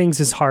naming things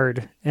is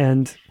hard,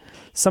 and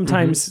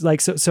sometimes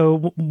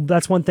so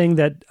that's one thing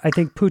that I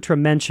think Putra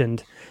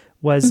mentioned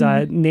was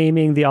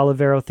naming the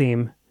Olivero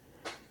theme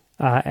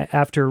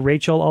after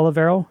Rachel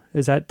Olivero.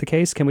 Is that the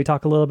case? Can we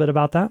talk a little bit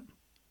about that?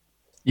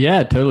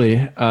 Yeah,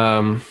 totally.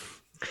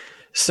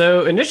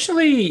 So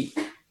initially,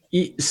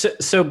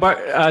 to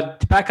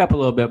back up a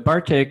little bit,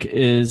 Bartik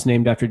is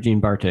named after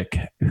Jean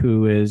Bartik,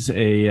 who is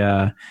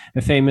a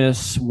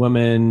famous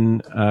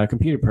woman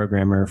computer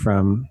programmer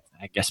from,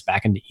 I guess,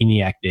 back in the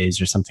ENIAC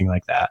days or something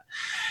like that.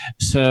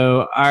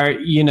 So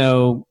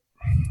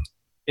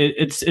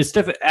it's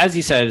as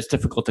you said, it's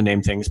difficult to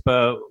name things,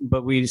 but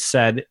we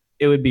said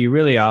it would be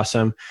really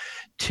awesome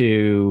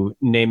to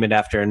name it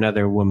after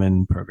another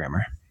woman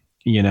programmer,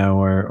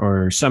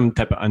 or some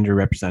type of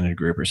underrepresented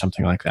group or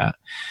something like that.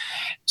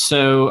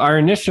 So our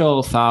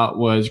initial thought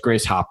was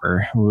Grace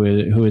Hopper,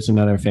 who is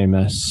another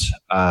famous,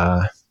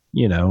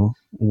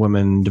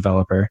 woman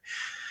developer.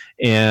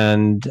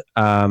 And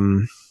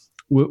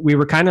we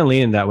were kind of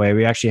leaning that way.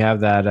 We actually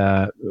have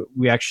that.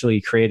 We actually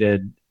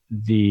created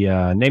the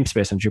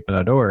namespace on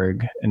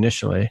Drupal.org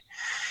initially.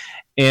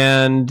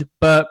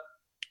 But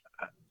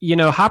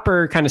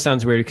Hopper kind of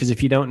sounds weird because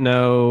if you don't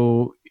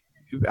know,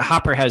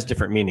 Hopper has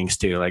different meanings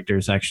too. Like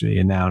there's actually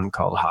a noun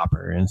called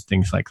Hopper and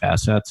things like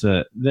that. So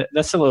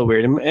that's a little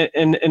weird.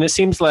 And it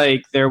seems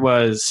like there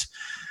was,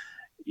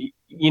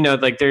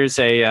 there's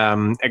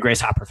a Grace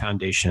Hopper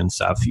Foundation and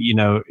stuff.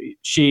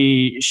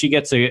 She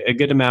gets a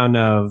good amount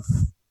of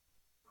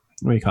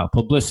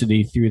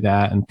publicity through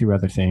that and through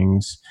other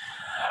things.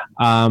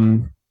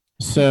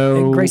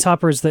 So and Grace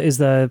Hopper is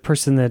the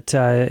person that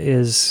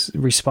is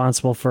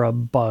responsible for a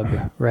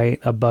bug, right?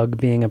 A bug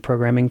being a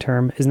programming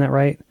term, isn't that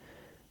right?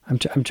 I'm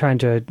trying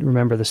to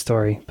remember the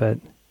story, but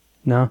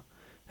no.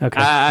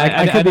 Okay,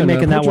 I could be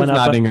making that one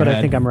up, but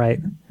I think I'm right.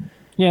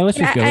 Yeah, let's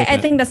just go. I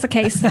think that's the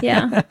case.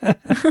 Yeah.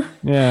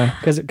 Yeah,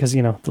 because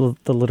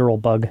the literal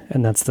bug,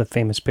 and that's the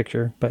famous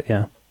picture. But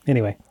yeah,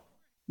 anyway.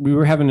 We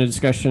were having a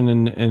discussion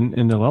in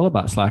the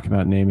Lullabot Slack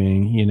about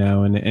naming,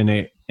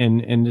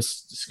 and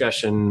this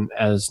discussion,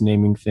 as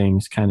naming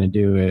things kind of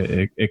do,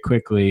 it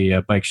quickly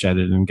bike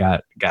shedded and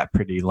got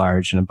pretty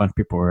large, and a bunch of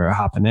people were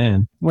hopping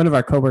in. One of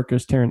our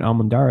coworkers, Taryn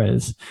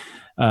Almendarez,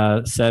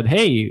 said,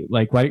 "Hey,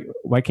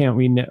 why can't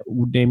we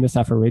name this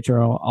after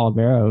Rachel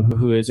Olivero,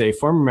 who is a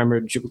former member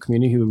of the Drupal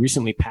community who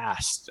recently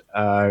passed?"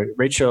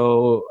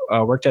 Rachel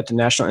worked at the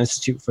National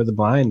Institute for the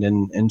Blind,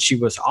 and she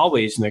was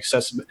always an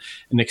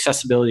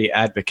accessibility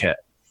advocate.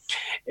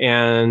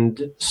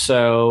 And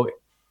so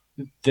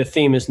the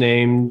theme is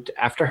named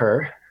after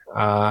her.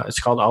 It's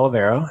called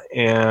Olivero,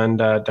 and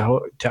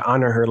to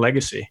honor her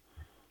legacy.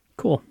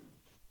 Cool.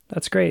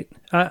 That's great.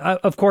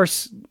 Of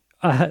course,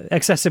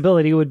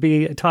 accessibility would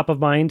be top of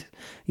mind,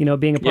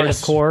 being a part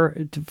of core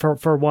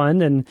for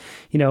one, and,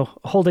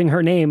 holding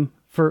her name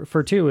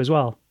for two as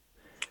well.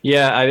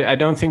 Yeah, I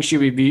don't think she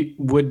would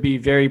be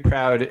very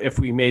proud if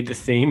we made the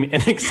theme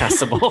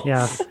inaccessible.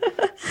 Yeah.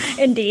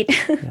 Indeed.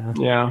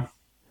 Yeah.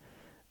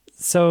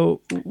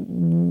 So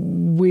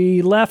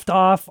we left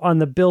off on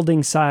the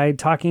building side,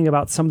 talking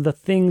about some of the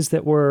things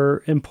that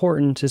were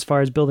important as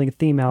far as building a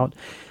theme out.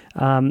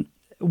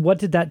 What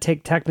did that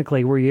take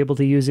technically? Were you able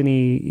to use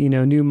any,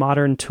 new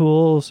modern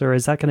tools, or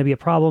is that going to be a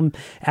problem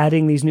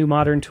adding these new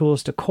modern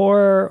tools to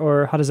core,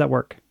 or how does that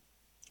work?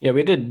 Yeah,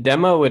 we did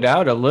demo it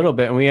out a little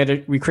bit,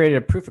 and we created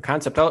a proof of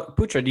concept.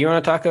 Putra, do you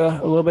want to talk a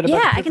little bit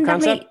about the proof of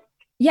concept?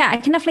 I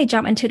can definitely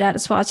jump into that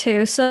as well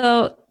too.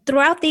 So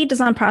throughout the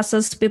design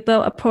process, we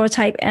built a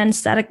prototype in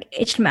static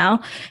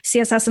HTML,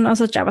 CSS, and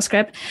also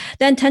JavaScript.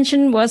 The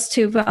intention was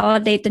to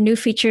validate the new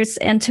features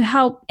and to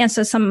help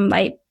answer some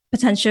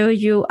potential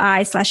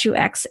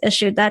UI/UX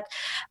issue that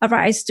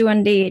arise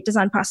during the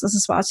design process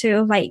as well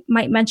too. Like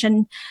Mike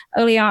mentioned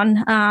early on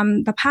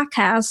the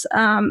podcast,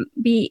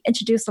 we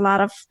introduced a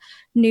lot of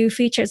new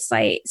features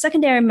like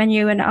secondary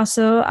menu, and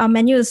also our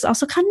menu is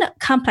also kind of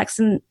complex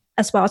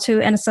as well too,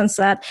 in a sense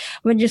that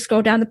when you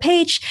scroll down the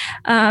page,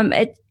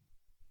 it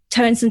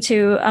turns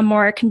into a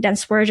more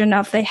condensed version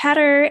of the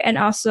header and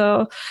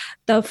also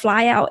the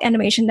flyout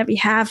animation that we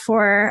have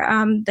for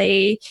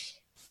the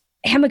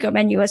hamburger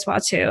menu as well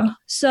too.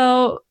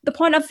 So the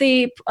point of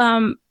the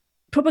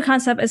proof of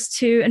concept is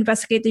to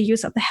investigate the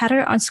use of the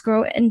header on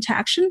scroll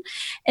interaction,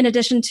 in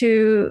addition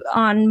to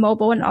on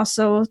mobile and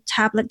also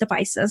tablet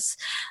devices.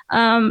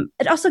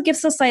 It also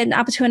gives us an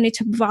opportunity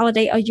to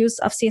validate our use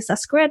of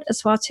CSS Grid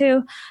as well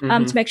too,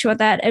 to make sure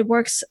that it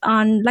works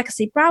on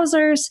legacy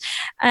browsers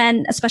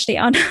and especially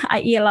on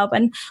IE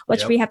 11,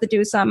 which we have to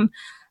do some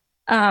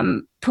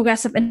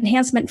progressive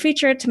enhancement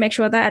feature to make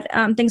sure that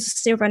things are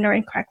still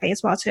rendering correctly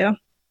as well too.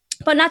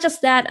 But not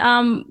just that,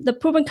 the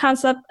proven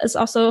concept is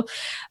also,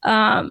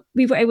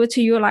 we were able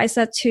to utilize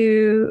that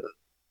to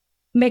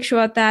make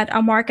sure that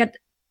our market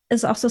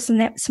is also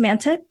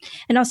semantic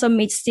and also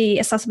meets the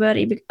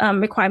accessibility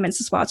requirements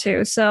as well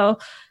too. So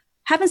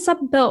having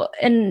something built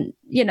in,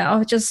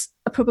 just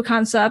a proof of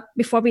concept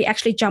before we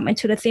actually jump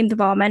into the theme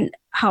development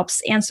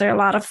helps answer a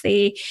lot of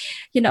the,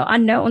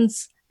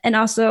 unknowns. And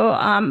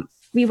also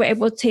we were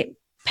able to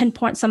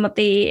pinpoint some of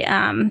the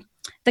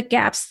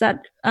gaps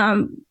that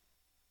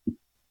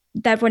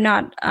were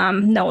not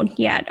known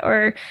yet,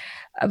 or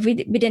we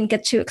didn't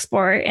get to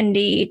explore in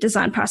the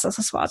design process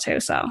as well too.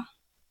 So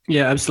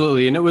yeah,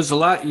 absolutely. And it was a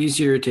lot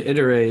easier to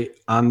iterate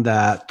on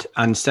that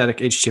on static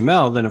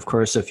HTML than, of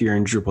course, if you're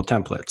in Drupal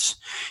templates,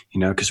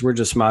 because we're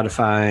just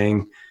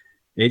modifying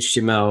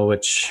HTML,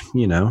 which,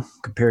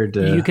 compared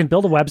to... You can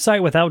build a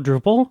website without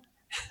Drupal?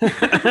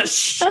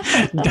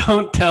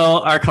 Don't tell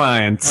our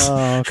clients.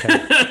 Oh,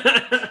 okay.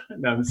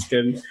 No, I'm just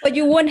kidding. But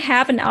you wouldn't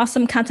have an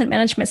awesome content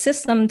management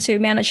system to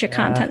manage your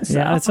content.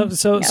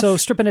 So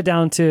stripping it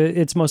down to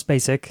its most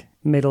basic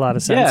made a lot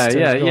of sense.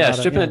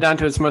 Stripping it down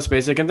to its most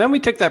basic, and then we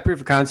took that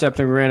proof of concept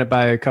and we ran it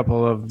by a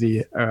couple of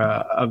the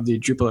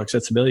Drupal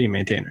accessibility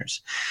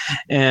maintainers,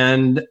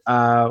 and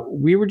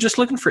we were just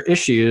looking for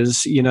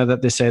issues, that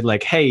they said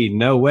like, "Hey,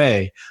 no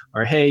way,"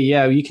 or "Hey,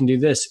 yeah, you can do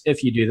this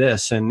if you do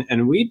this,"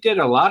 and we did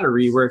a lot of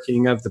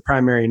reworking of the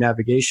primary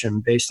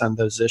navigation based on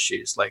those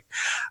issues. Like,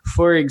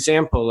 for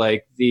example,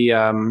 like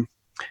the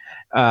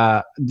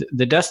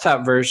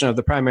desktop version of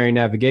the primary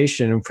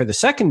navigation for the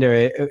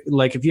secondary,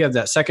 like if you have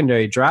that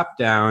secondary drop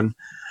down,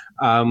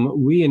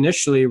 we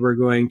initially were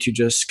going to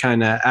just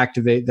kind of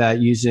activate that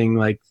using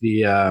like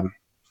the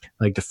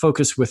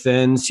focus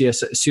within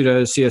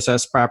pseudo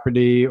CSS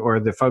property or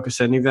the focus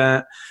in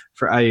event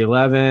for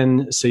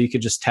IE11, so you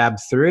could just tab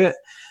through it.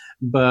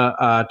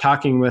 But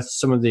talking with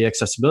some of the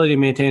accessibility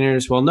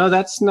maintainers, well, no,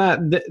 that's not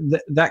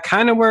that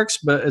kind of works,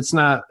 but it's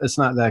not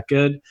that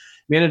good.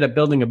 We ended up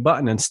building a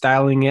button and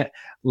styling it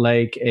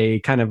like a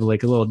kind of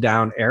like a little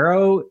down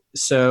arrow,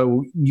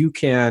 so you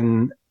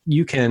can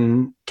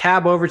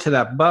tab over to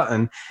that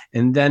button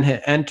and then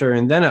hit enter,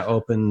 and then it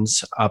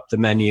opens up the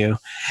menu.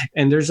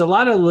 And there's a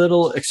lot of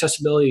little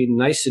accessibility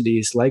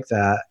niceties like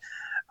that.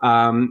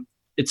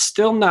 It's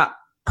still not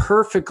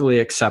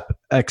perfectly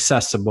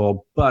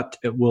accessible, but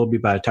it will be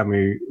by the time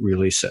we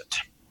release it.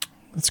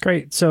 That's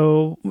great.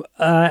 So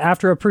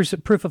after a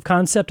proof of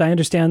concept, I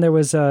understand there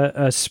was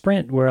a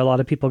sprint where a lot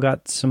of people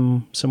got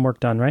some work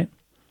done, right?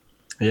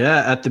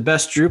 Yeah, at the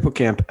best Drupal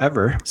camp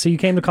ever. So you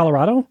came to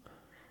Colorado?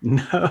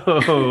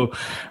 No,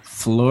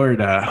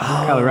 Florida.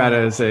 Oh.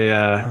 Colorado is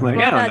a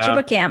Florida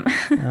Drupal camp.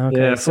 Okay,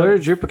 yeah,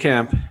 Florida Drupal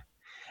camp.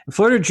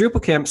 Florida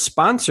Drupal camp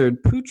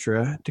sponsored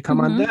Putra to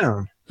come on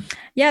down.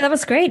 Yeah, that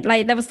was great.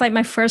 That was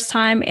my first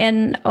time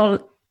in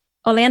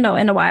Orlando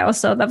in a while,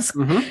 so that was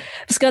it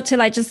was good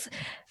to just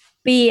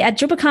be at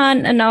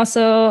DrupalCon and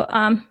also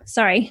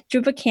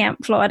Drupal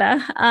Camp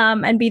Florida,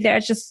 and be there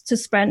just to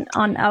sprint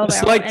on Alvaro.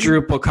 It's like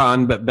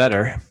DrupalCon but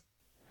better.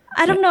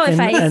 I don't know if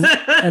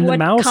and the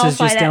mouse is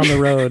just down the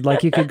road.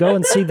 Like you could go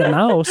and see the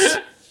mouse.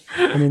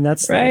 I mean,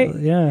 that's right.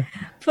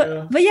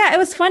 But yeah, it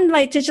was fun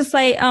to just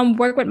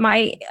work with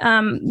my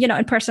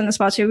in person as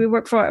well too. We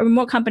work for a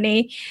remote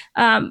company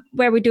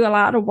where we do a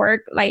lot of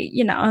work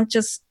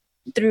just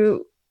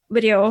through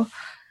video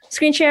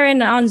screen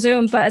sharing on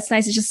Zoom, but it's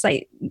nice to just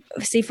like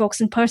see folks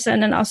in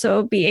person and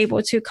also be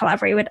able to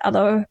collaborate with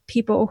other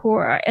people who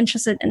are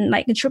interested in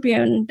like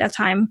contributing their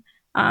time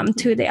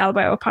to the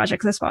Albero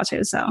projects as well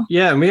too. So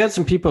yeah, and we had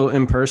some people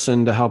in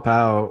person to help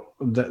out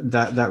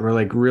that were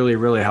like really,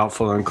 really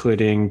helpful,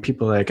 including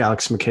people like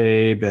Alex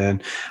McCabe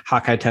and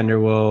Hawkeye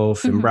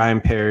Tenderwolf and Brian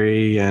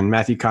Perry and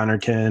Matthew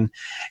Connerton.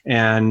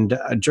 And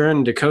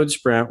during the code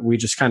sprint, we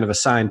just kind of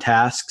assigned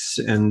tasks,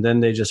 and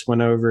then they just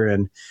went over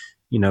and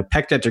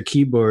pecked at their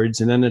keyboards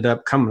and ended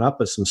up coming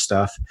up with some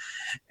stuff.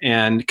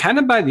 And kind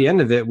of by the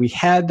end of it, we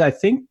had, I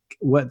think,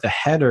 what the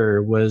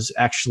header was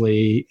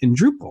actually in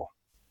Drupal.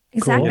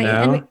 Exactly. Cool.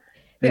 And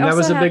that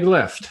was a big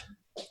lift.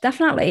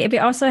 Definitely. We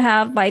also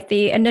have like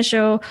the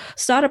initial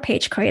starter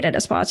page created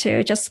as well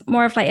too, just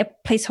more of like a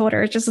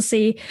placeholder just to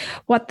see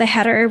what the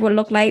header will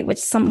look like with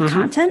some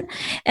content.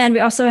 And we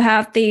also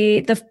have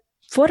the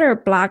footer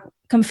block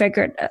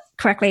configured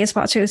correctly as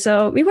well too.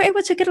 So we were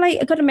able to get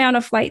like a good amount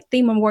of like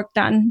theme and work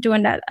done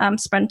doing that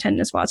sprint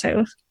as well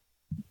too.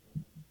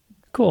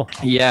 Cool.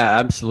 Yeah,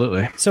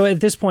 absolutely. So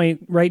at this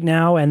point, right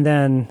now, and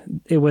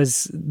then it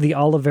was the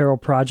Olivero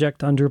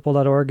project on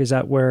Drupal.org. Is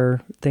that where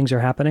things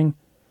are happening?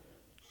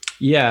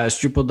 Yeah,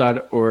 it's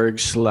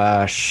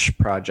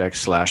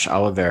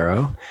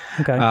Drupal.org/project/Olivero.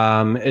 Okay.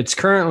 It's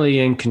currently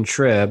in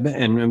Contrib,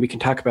 and we can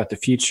talk about the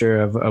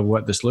future of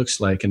what this looks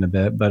like in a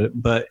bit.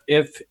 But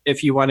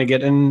if you want to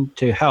get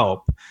into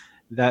help,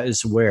 that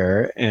is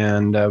where,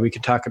 and we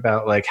can talk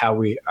about like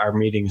how our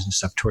meetings and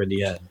stuff toward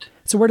the end.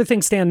 So where do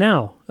things stand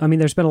now? I mean,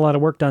 there's been a lot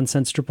of work done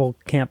since Drupal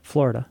Camp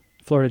Florida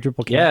Drupal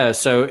Camp. Yeah,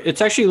 so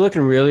it's actually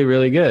looking really,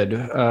 really good.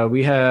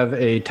 We have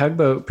a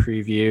tugboat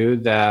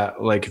preview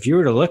that, like, if you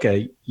were to look at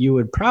it, you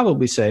would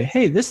probably say,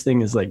 hey, this thing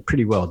is like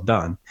pretty well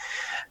done.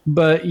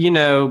 But,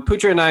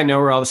 Pooja and I know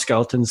where all the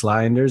skeletons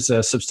lie, and there's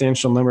a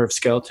substantial number of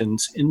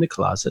skeletons in the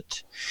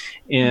closet.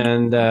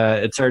 And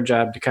it's our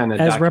job to kind of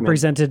document.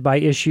 Represented by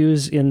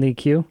issues in the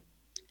queue?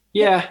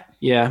 Yeah.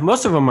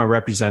 Most of them are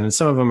represented.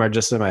 Some of them are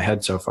just in my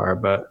head so far,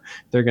 but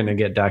they're going to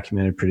get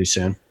documented pretty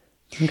soon.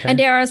 Okay. And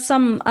there are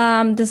some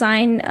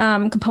design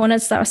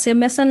components that are still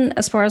missing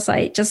as far as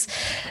like just,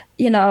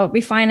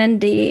 refining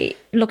the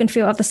look and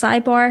feel of the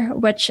sidebar,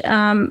 which,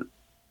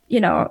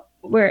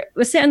 we're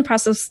still in the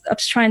process of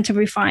trying to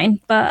refine,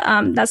 but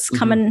that's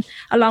coming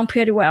along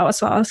pretty well as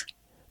well.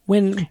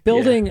 When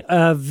building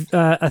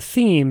a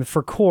theme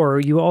for core,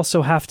 you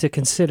also have to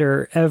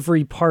consider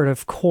every part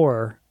of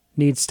core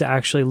needs to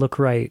actually look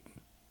right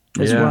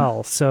as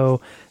well.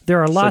 So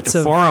there are lots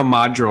of forum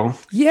module.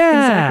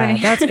 Yeah,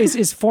 exactly.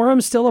 Is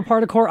forum still a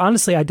part of core?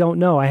 Honestly, I don't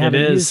know. I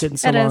haven't used it in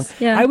so long.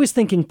 Yeah. I was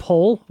thinking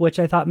poll, which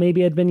I thought maybe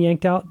had been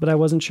yanked out, but I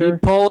wasn't sure.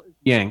 Poll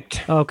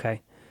yanked.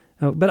 Okay.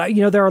 But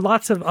there are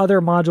lots of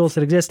other modules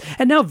that exist,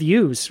 and now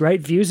views,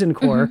 right? Views in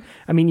core.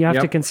 I mean, you have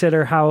to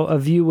consider how a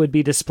view would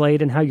be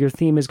displayed and how your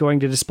theme is going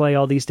to display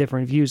all these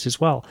different views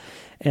as well.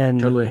 And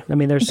totally. I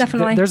mean, there's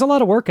a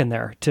lot of work in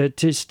there to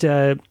just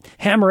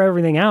hammer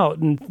everything out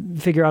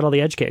and figure out all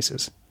the edge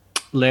cases.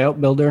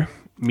 Layout builder,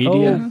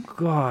 media. Oh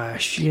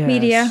gosh, yes.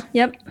 Media.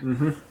 Yep.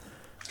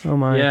 Oh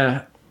my.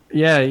 Yeah.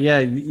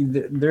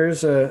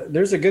 There's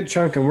a good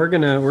chunk, and we're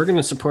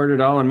gonna support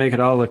it all and make it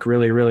all look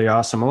really, really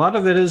awesome. A lot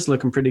of it is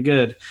looking pretty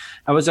good.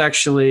 I was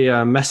actually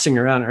messing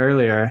around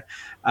earlier.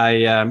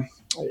 I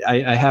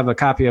have a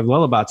copy of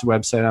Lullabot's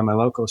website on my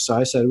local, so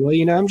I said, well,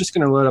 I'm just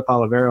gonna load up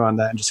Olivero on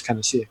that and just kind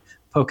of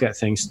poke at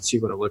things and see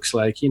what it looks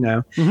like.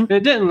 And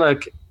it didn't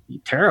look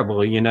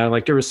terrible,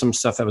 like there was some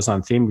stuff that was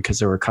on theme because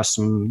there were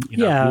custom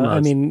I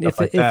mean, if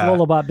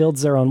Lullabot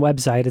builds their own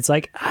website, it's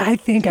like I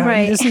think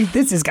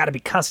this has got to be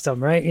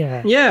custom,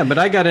 right? But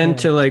I got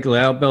into like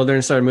layout builder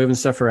and started moving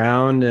stuff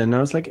around, and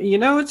I was like,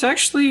 it's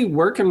actually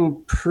working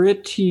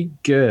pretty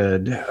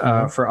good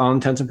for all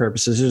intents and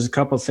purposes. There's a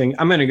couple things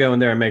I'm going to go in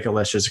there and make a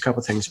list. There's a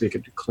couple things we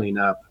could clean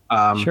up,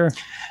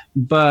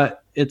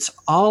 but it's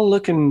all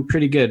looking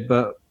pretty good.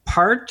 But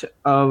part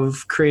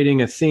of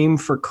creating a theme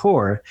for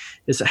core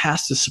is it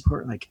has to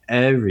support like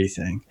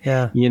everything.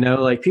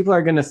 Like people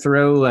are going to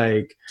throw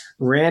like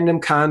random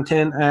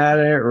content at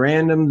it,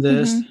 random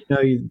this,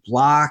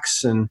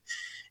 blocks, and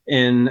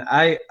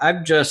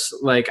I've just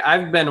like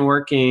I've been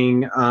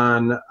working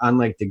on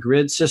like the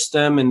grid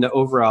system and the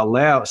overall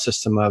layout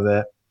system of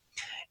it.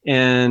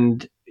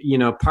 And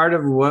part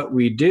of what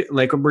we do,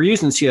 like we're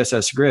using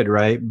CSS Grid,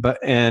 right?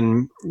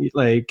 And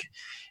like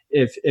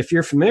if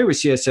you're familiar with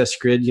CSS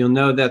Grid, you'll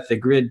know that the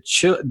grid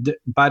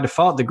by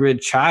default, the grid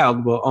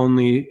child will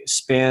only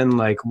span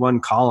like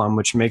one column,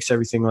 which makes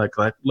everything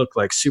look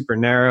like super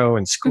narrow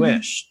and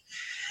squished.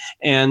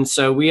 And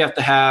so we have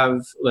to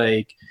have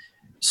like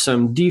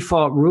some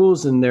default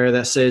rules in there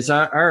that says,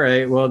 all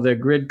right, well, the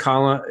grid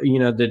column,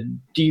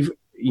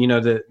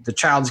 the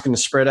child's going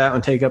to spread out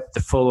and take up the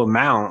full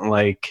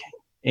amount,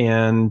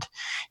 and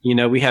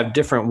we have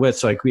different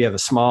widths, like we have a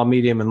small,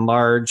 medium, and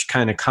large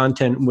kind of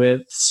content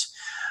widths.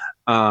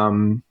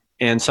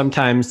 And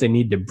sometimes they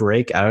need to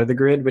break out of the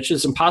grid, which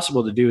is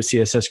impossible to do with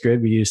CSS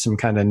Grid. We use some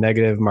kind of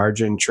negative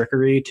margin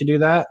trickery to do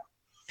that.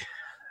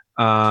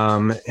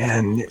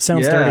 And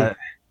sounds dirty.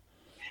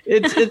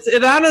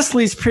 it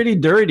honestly is pretty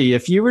dirty.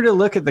 If you were to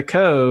look at the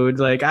code,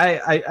 like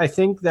I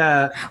think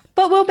that.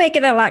 But we'll make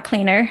it a lot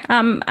cleaner.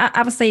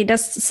 Obviously,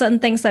 there's certain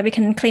things that we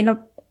can clean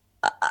up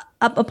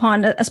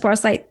upon as far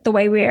as like the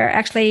way we're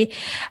actually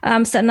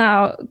setting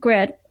our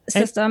grid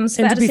systems.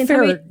 And to be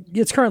fair,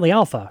 it's currently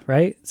alpha,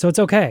 right? So it's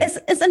okay.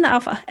 It's in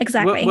alpha,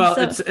 exactly. Well,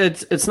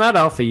 it's not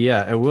alpha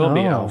yet. It will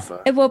be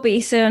alpha. It will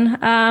be soon.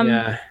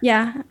 Yeah.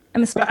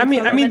 I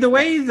mean, the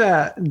way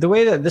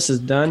that this is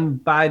done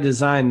by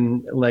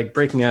design, like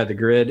breaking out of the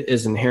grid,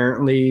 is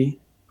inherently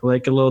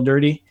like a little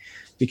dirty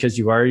because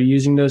you are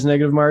using those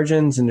negative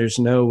margins, and there's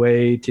no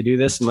way to do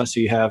this unless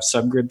you have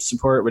subgrid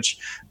support, which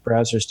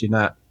browsers do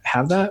not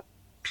have that.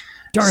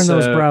 Darn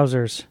those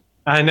browsers.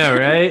 I know,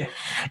 right?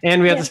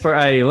 And we have to support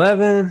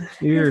IE11.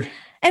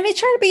 And we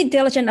try to be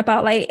diligent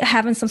about like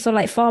having some sort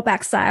of like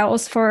fallback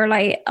styles for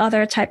like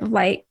other type of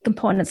like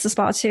components as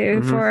well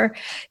too. For,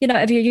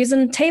 if you're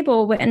using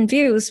table within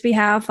views, we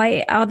have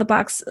like out of the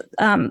box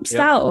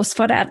styles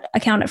for that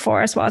accounted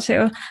for as well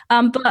too.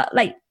 But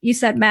like you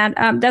said,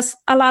 Matt, there's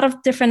a lot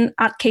of different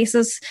odd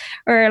cases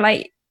or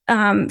like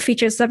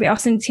features that we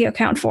also need to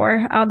account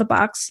for out of the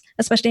box,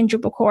 especially in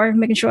Drupal core,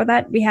 making sure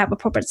that we have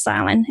appropriate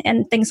styling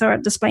and things are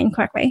displayed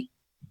correctly.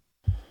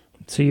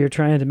 So you're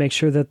trying to make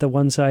sure that the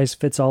one size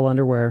fits all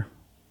underwear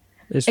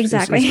is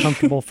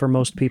comfortable for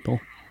most people.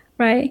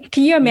 Right.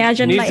 Can you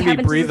imagine it needs to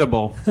be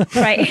breathable?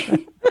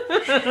 Right.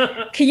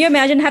 Can you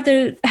imagine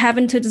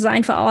having to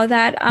design for all of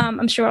that?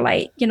 I'm sure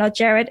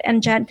Jared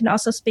and Jen can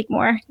also speak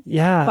more.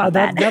 Yeah, about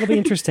that'll be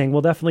interesting.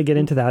 We'll definitely get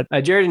into that.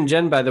 Jared and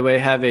Jen, by the way,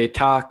 have a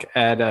talk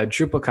at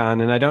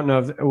DrupalCon, and I don't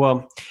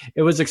know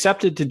it was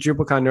accepted to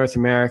DrupalCon North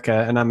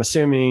America, and I'm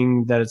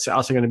assuming that it's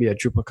also going to be at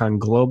DrupalCon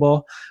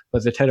Global.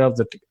 But the title of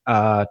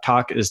the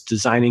talk is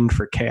 "Designing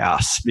for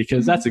Chaos"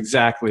 because that's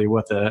exactly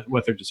what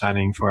they're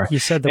designing for. You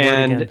said the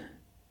word again.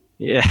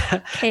 Yeah,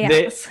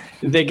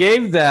 they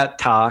gave that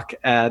talk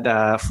at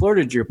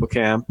Florida Drupal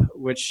Camp,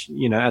 which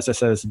as I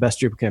said, is the best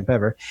Drupal camp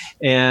ever,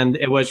 and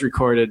it was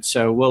recorded.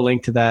 So we'll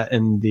link to that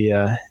in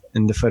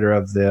the footer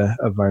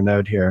of our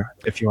node here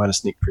if you want a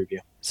sneak preview.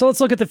 So let's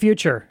look at the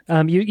future.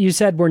 You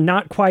said we're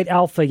not quite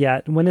alpha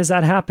yet. When is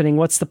that happening?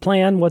 What's the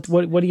plan? What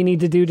do you need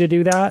to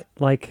do that?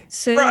 Like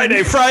soon.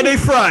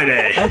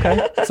 Friday.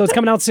 Okay, so it's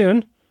coming out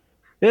soon.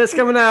 Yeah, it's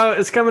coming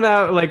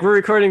out. Like we're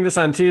recording this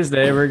on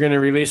Tuesday. We're going to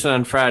release it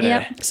on Friday.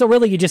 Yep. So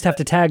really, you just have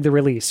to tag the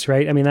release,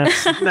 right? I mean,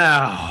 that's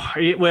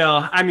no.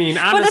 Well, I mean,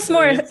 honestly, well, it's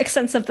more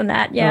extensive than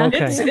that. Yeah,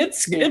 okay.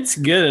 It's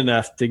good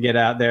enough to get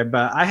out there,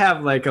 but I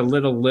have like a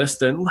little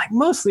list and like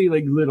mostly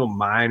like little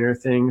minor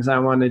things I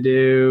want to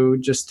do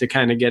just to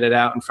kind of get it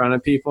out in front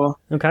of people.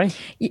 Okay.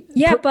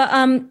 Yeah, but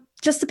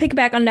just to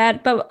piggyback on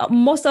that, but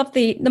most of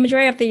the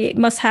majority of the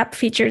must-have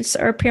features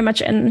are pretty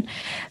much in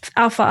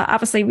alpha.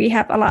 Obviously, we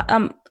have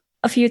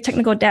a few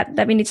technical debt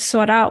that we need to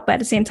sort out, but at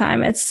the same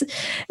time, it's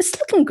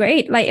looking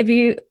great. Like if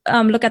you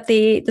look at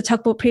the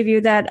tugboat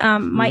preview that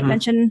Mike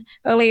mentioned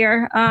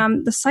earlier,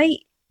 the site,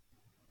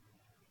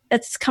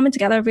 it's coming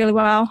together really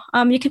well.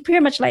 You can pretty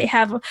much like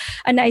have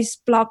a nice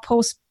blog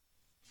post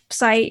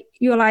site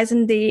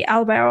utilizing the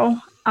Alvaro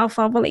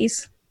alpha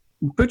release.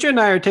 Butcher and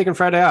I are taking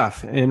Friday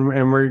off, and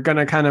we're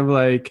gonna kind of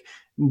like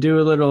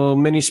do a little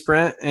mini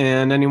sprint,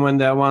 and anyone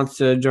that wants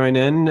to join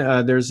in,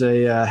 there's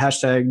a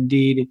hashtag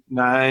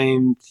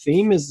D9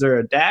 theme. Is there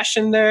a dash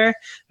in there?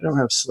 I don't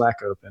have Slack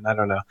open. I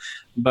don't know.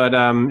 But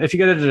if you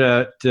go to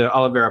the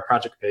Olivera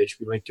project page,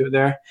 we link to it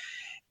there.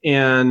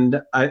 And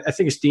I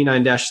think it's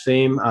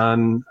D9-theme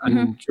on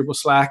Drupal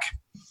Slack.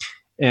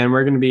 And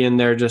we're going to be in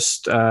there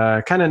just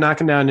kind of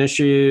knocking down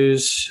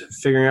issues,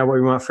 figuring out what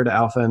we want for the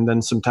alpha, and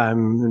then sometime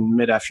in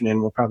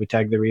mid-afternoon, we'll probably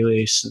tag the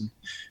release and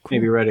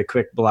maybe write a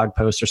quick blog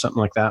post or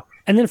something like that.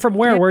 And then from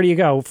where do you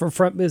go?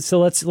 So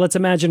let's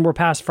imagine we're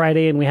past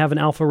Friday and we have an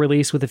alpha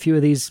release with a few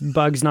of these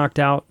bugs knocked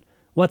out.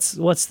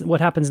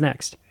 What happens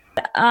next?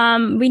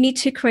 We need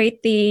to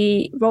create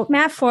the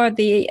roadmap for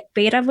the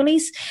beta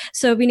release.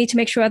 So we need to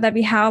make sure that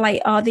we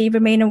highlight all the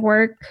remaining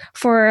work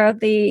for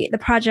the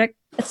project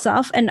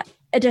itself, and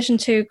addition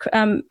to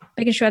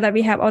making sure that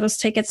we have all those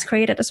tickets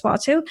created as well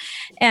too,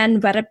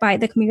 and vetted by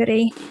the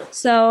community.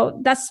 So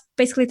that's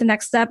basically the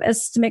next step,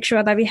 is to make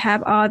sure that we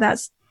have all that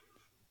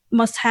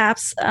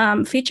must-haves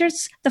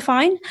features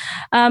defined,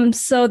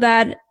 so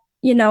that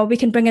we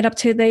can bring it up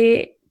to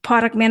the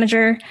product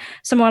manager,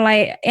 someone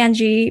like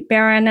Angie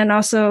Barron and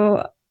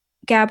also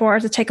Gabor,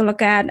 to take a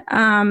look at,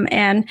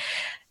 and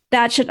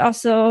that should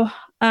also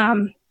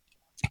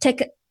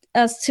take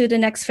us to the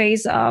next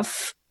phase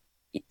of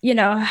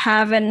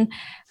having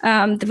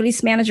the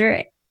release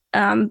manager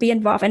be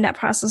involved in that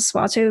process as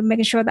well, to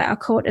making sure that our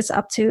code is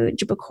up to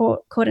Drupal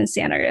coding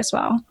standard as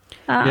well.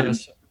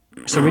 Yes.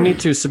 So we need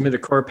to submit a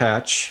core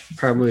patch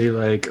probably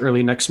like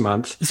early next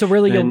month. So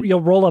really,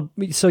 you'll roll up.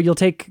 So you'll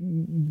take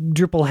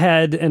Drupal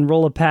head and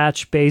roll a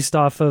patch based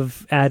off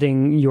of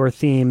adding your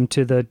theme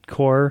to the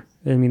core.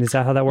 I mean, is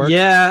that how that works?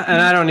 Yeah,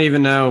 and I don't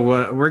even know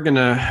what we're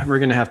gonna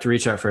have to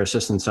reach out for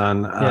assistance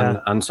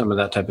on some of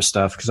that type of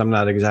stuff because I'm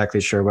not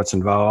exactly sure what's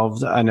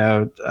involved. I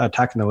know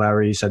talking to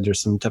Lowry, he said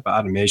there's some type of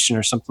automation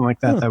or something like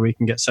that that we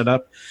can get set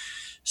up.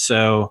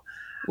 So.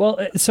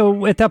 Well,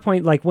 so at that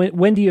point, like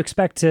when do you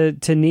expect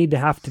to need to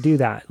have to do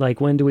that?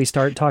 Like when do we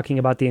start talking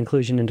about the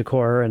inclusion into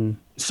core? And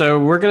so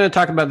we're going to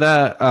talk about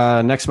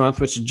that next month,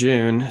 which is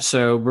June.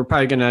 So we're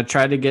probably going to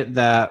try to get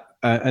that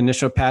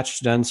initial patch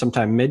done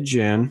sometime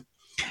mid-June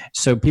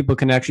so people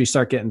can actually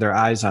start getting their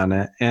eyes on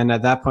it. And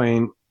at that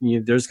point,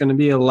 there's going to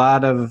be a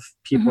lot of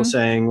people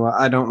saying, well,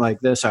 I don't like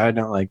this or I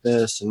don't like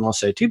this. And we'll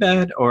say, too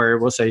bad. Or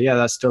we'll say, yeah,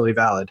 that's totally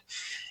valid.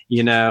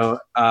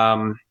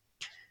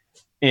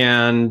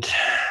 And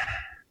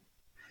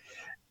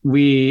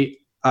we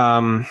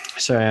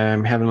sorry,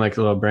 I'm having like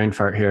a little brain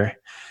fart here.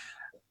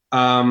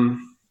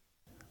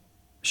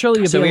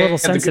 Surely you'll be a little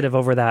sensitive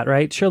over that,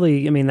 right?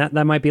 Surely, I mean, that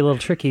might be a little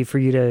tricky for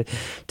you to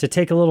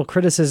take a little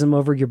criticism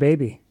over your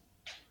baby.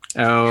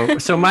 Oh,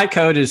 so my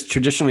code is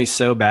traditionally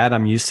so bad,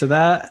 I'm used to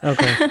that.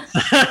 Okay.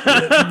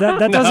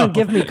 that doesn't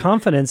give me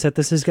confidence that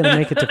this is going to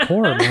make it to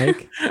core,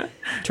 Mike.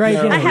 Try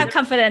again. I have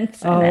confidence.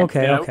 Oh,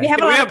 okay. Yeah. Okay. We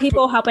have a lot of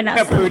people helping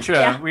us.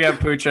 We have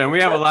Pucha, and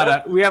we have a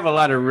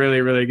lot of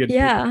really, really good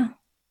people.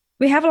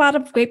 We have a lot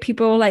of great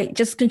people like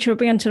just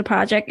contributing to the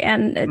project,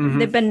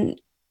 and they've been,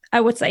 I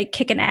would say,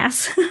 kicking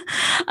ass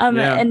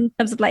in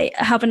terms of like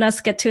helping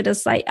us get to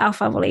this like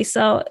alpha release.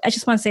 So I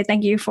just want to say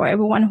thank you for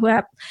everyone who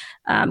have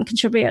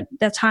contributed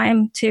their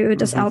time to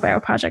this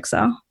Albero project.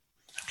 So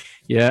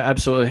yeah,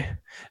 absolutely.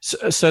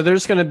 So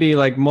there's going to be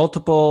like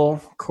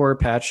multiple core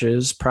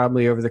patches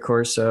probably over the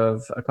course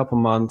of a couple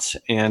months,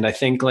 and I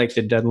think like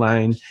the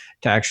deadline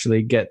to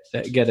actually get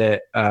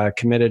it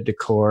committed to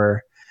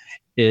core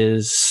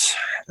is,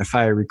 if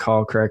I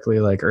recall correctly,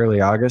 like early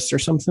August or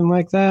something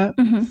like that.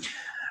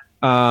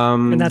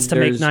 And that's to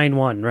make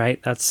 9.1,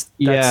 right? That's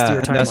your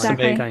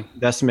timeline.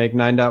 That's to make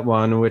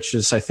 9.1, which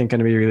is I think going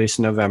to be released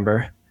in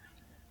November.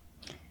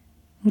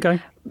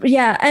 Okay.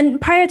 Yeah, and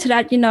prior to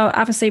that,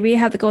 obviously we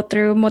have to go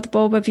through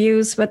multiple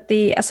reviews with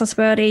the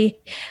accessibility,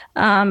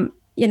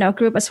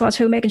 group as well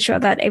too, making sure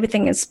that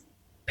everything is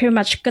pretty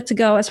much good to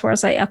go as far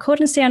as like our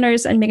coding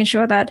standards and making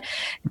sure that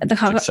the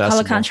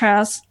color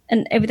contrast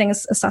and everything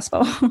is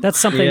accessible. That's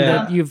something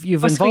that you've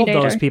involved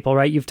those people,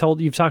 right? You've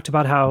talked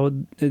about how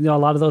a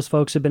lot of those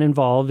folks have been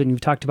involved, and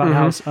you've talked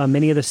about how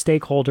many of the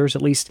stakeholders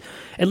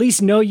at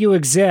least know you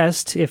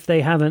exist if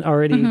they haven't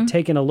already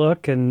taken a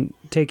look and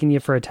taken you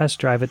for a test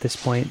drive at this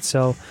point.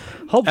 So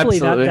hopefully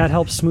that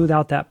helps smooth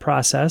out that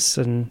process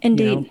and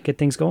get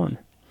things going.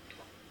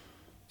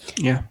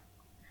 Yeah.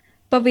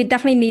 But we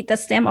definitely need the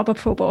stamp of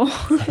approval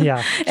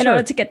in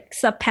order to get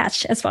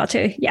sub-patch as well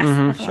too. Yes,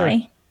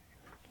 definitely. Sure.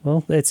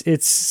 Well,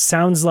 it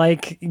sounds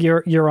like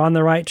you're on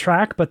the right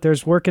track, but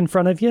there's work in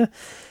front of you.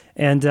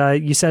 And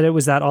you said it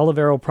was that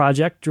Olivero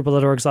project,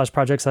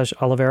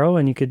 Drupal.org/project/Olivero,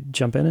 and you could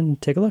jump in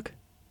and take a look.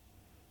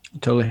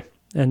 Totally.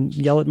 And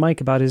yell at Mike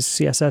about his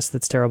CSS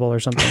that's terrible or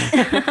something.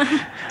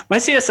 My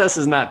CSS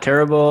is not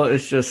terrible.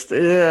 It's just,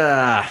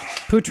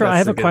 Putra, I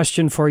have a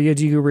question for you.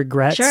 Do you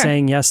regret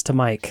saying yes to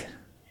Mike?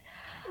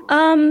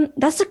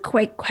 That's a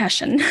great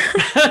question.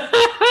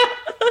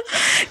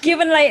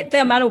 Given like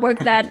the amount of work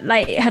that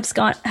like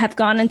have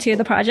gone into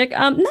the project,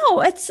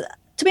 no, it's,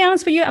 to be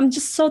honest with you, I'm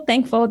just so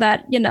thankful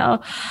that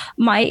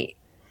Mike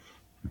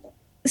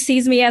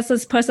sees me as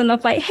this person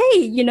of like, hey,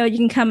 you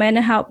can come in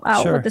and help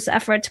out with this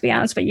effort. To be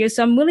honest with you,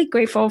 so I'm really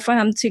grateful for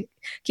him to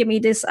give me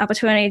this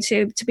opportunity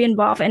to be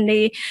involved in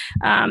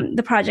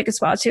the project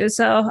as well too.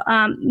 So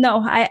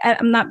no,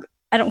 I'm not.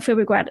 I don't feel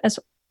regret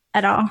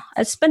at all.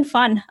 It's been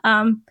fun.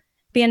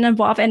 Being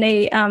involved in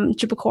a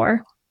Drupal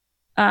core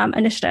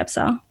initiative.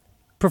 So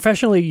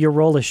professionally, your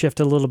role has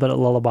shifted a little bit at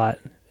Lullabot.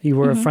 You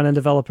were a front-end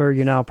developer.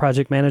 You're now a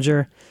project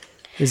manager.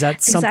 Is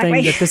that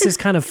something that this is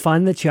kind of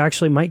fun that you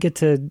actually might get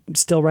to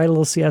still write a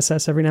little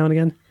CSS every now and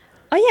again?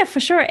 Oh yeah, for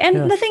sure.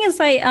 And the thing is,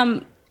 like,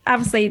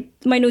 obviously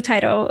my new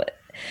title,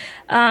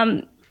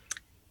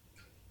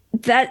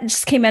 that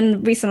just came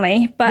in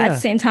recently, but at the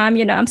same time,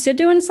 I'm still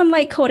doing some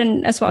like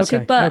coding as well too.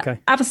 But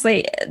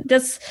obviously,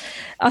 this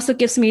also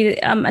gives me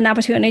an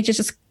opportunity to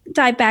just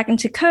dive back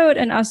into code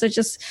and also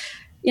just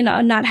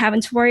not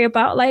having to worry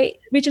about like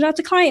reaching out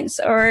to clients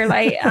or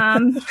like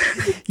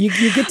you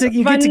get to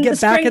get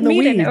back in the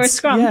weeds or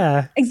Scrum.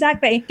 Yeah,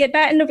 exactly. Get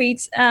back in the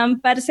weeds.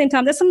 But at the same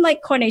time, there's some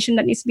like coordination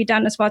that needs to be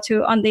done as well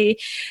too on the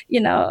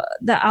the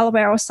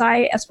Olivero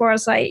side, as far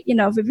as like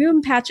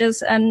reviewing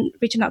patches and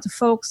reaching out to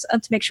folks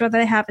to make sure that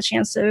they have a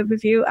chance to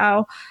review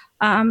our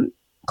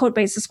code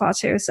base as well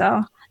too.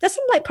 So there's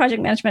some like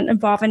project management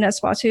involved in it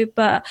as well too.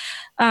 But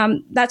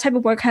that type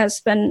of work has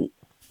been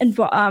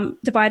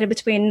divided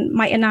between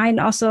Mike and I, and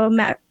also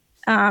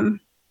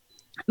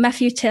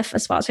Matthew Tiff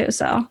as well too.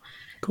 So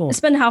cool.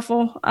 It's been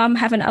helpful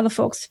having other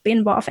folks be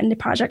involved in the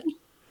project.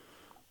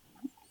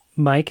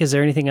 Mike, is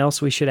there anything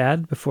else we should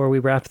add before we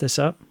wrap this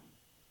up?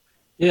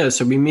 Yeah,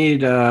 so we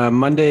meet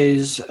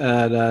Mondays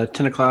at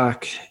 10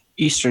 o'clock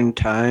Eastern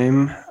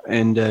time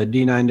and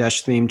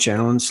D9-theme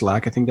channel in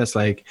Slack. I think that's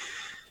like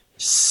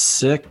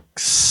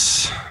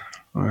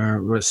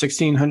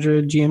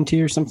 1600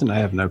 GMT or something. I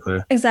have no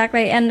clue.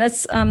 Exactly. And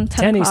it's 10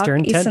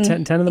 Eastern,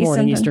 10 in the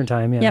morning Eastern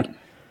time. Yeah. Yep.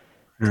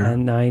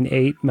 10, 9,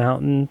 8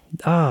 Mountain.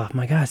 Oh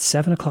my God,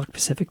 7 o'clock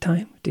Pacific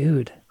time,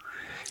 dude.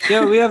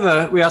 Yeah, we have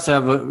a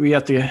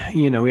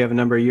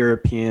number of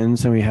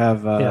Europeans, and we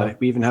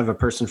even have a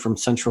person from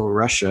Central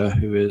Russia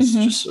who is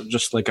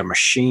just like a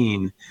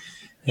machine,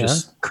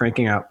 just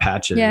cranking out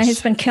patches. Yeah,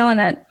 he's been killing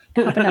it,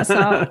 helping us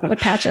out with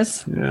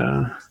patches.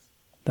 Yeah,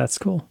 that's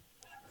cool.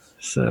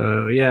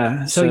 So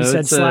yeah, so you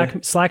said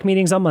Slack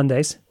meetings on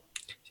Mondays.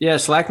 Yeah,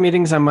 Slack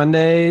meetings on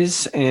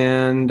Mondays,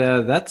 and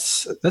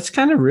that's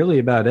kind of really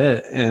about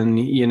it. And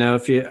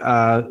if you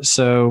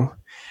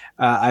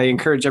I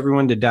encourage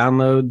everyone to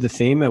download the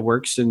theme. It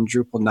works in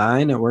Drupal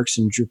 9. It works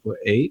in Drupal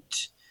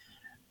 8.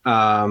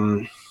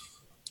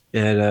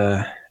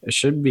 It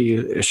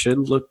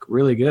should look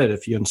really good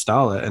if you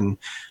install it, and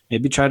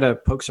maybe try to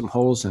poke some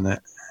holes in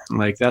it.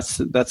 Like that's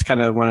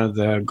kind of one of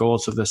the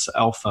goals of this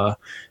alpha,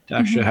 to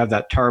actually have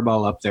that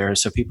tarball up there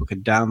so people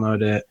could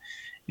download it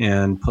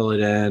and pull it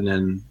in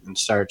and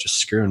start just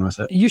screwing with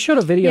it. You showed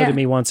a video to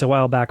me once a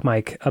while back,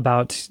 Mike,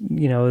 about,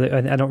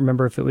 I don't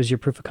remember if it was your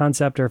proof of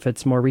concept or if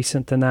it's more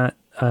recent than that,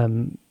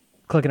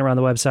 clicking around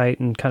the website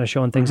and kind of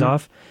showing things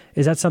off.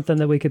 Is that something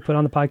that we could put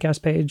on the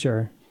podcast page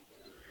or?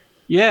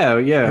 Yeah.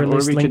 Or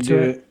we could do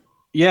it.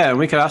 Yeah, and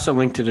we could also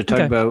link to the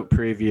Tugboat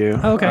preview.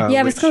 Oh, okay.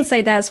 I was going to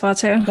say that as well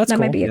too. That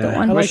might be a good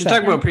one. The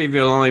Tugboat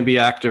preview will only be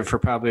active for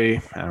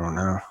probably, I don't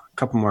know, a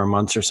couple more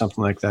months or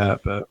something like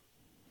that, but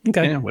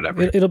okay. Yeah,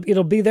 whatever.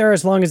 It'll be there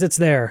as long as it's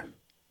there.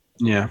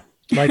 Yeah.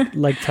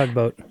 Like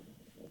Tugboat.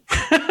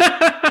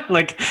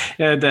 Like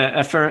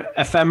the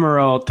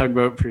ephemeral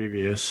Tugboat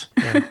previews.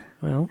 Yeah.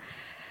 Well,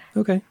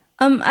 okay.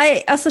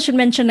 I also should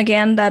mention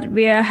again that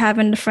we are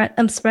having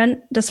the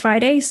sprint this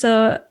Friday.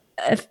 So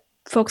if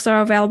folks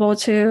are available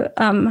to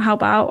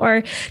help out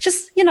or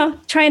just,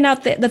 trying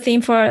out the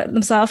theme for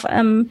themselves.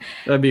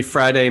 That'd be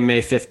Friday,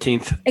 May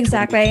 15th.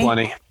 Exactly.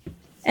 2020.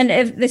 And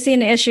if they see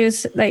any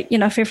issues,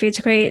 feel free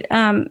to create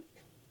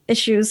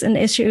issues in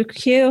the issue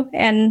queue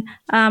and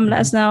let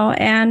us know.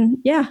 And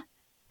yeah.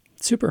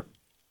 Super.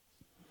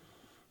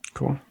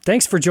 Cool.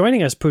 Thanks for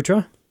joining us,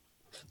 Putra.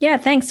 Yeah,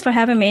 thanks for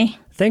having me.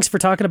 Thanks for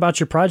talking about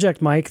your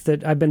project, Mike,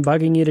 that I've been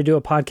bugging you to do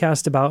a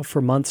podcast about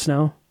for months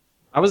now.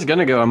 I was going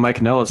to go on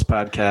Mike Nella's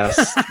podcast,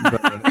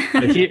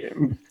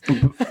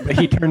 but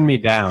he turned me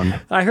down.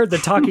 I heard the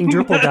Talking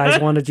Drupal guys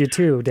wanted you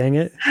too, dang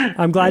it.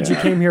 I'm glad you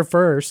came here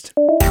first.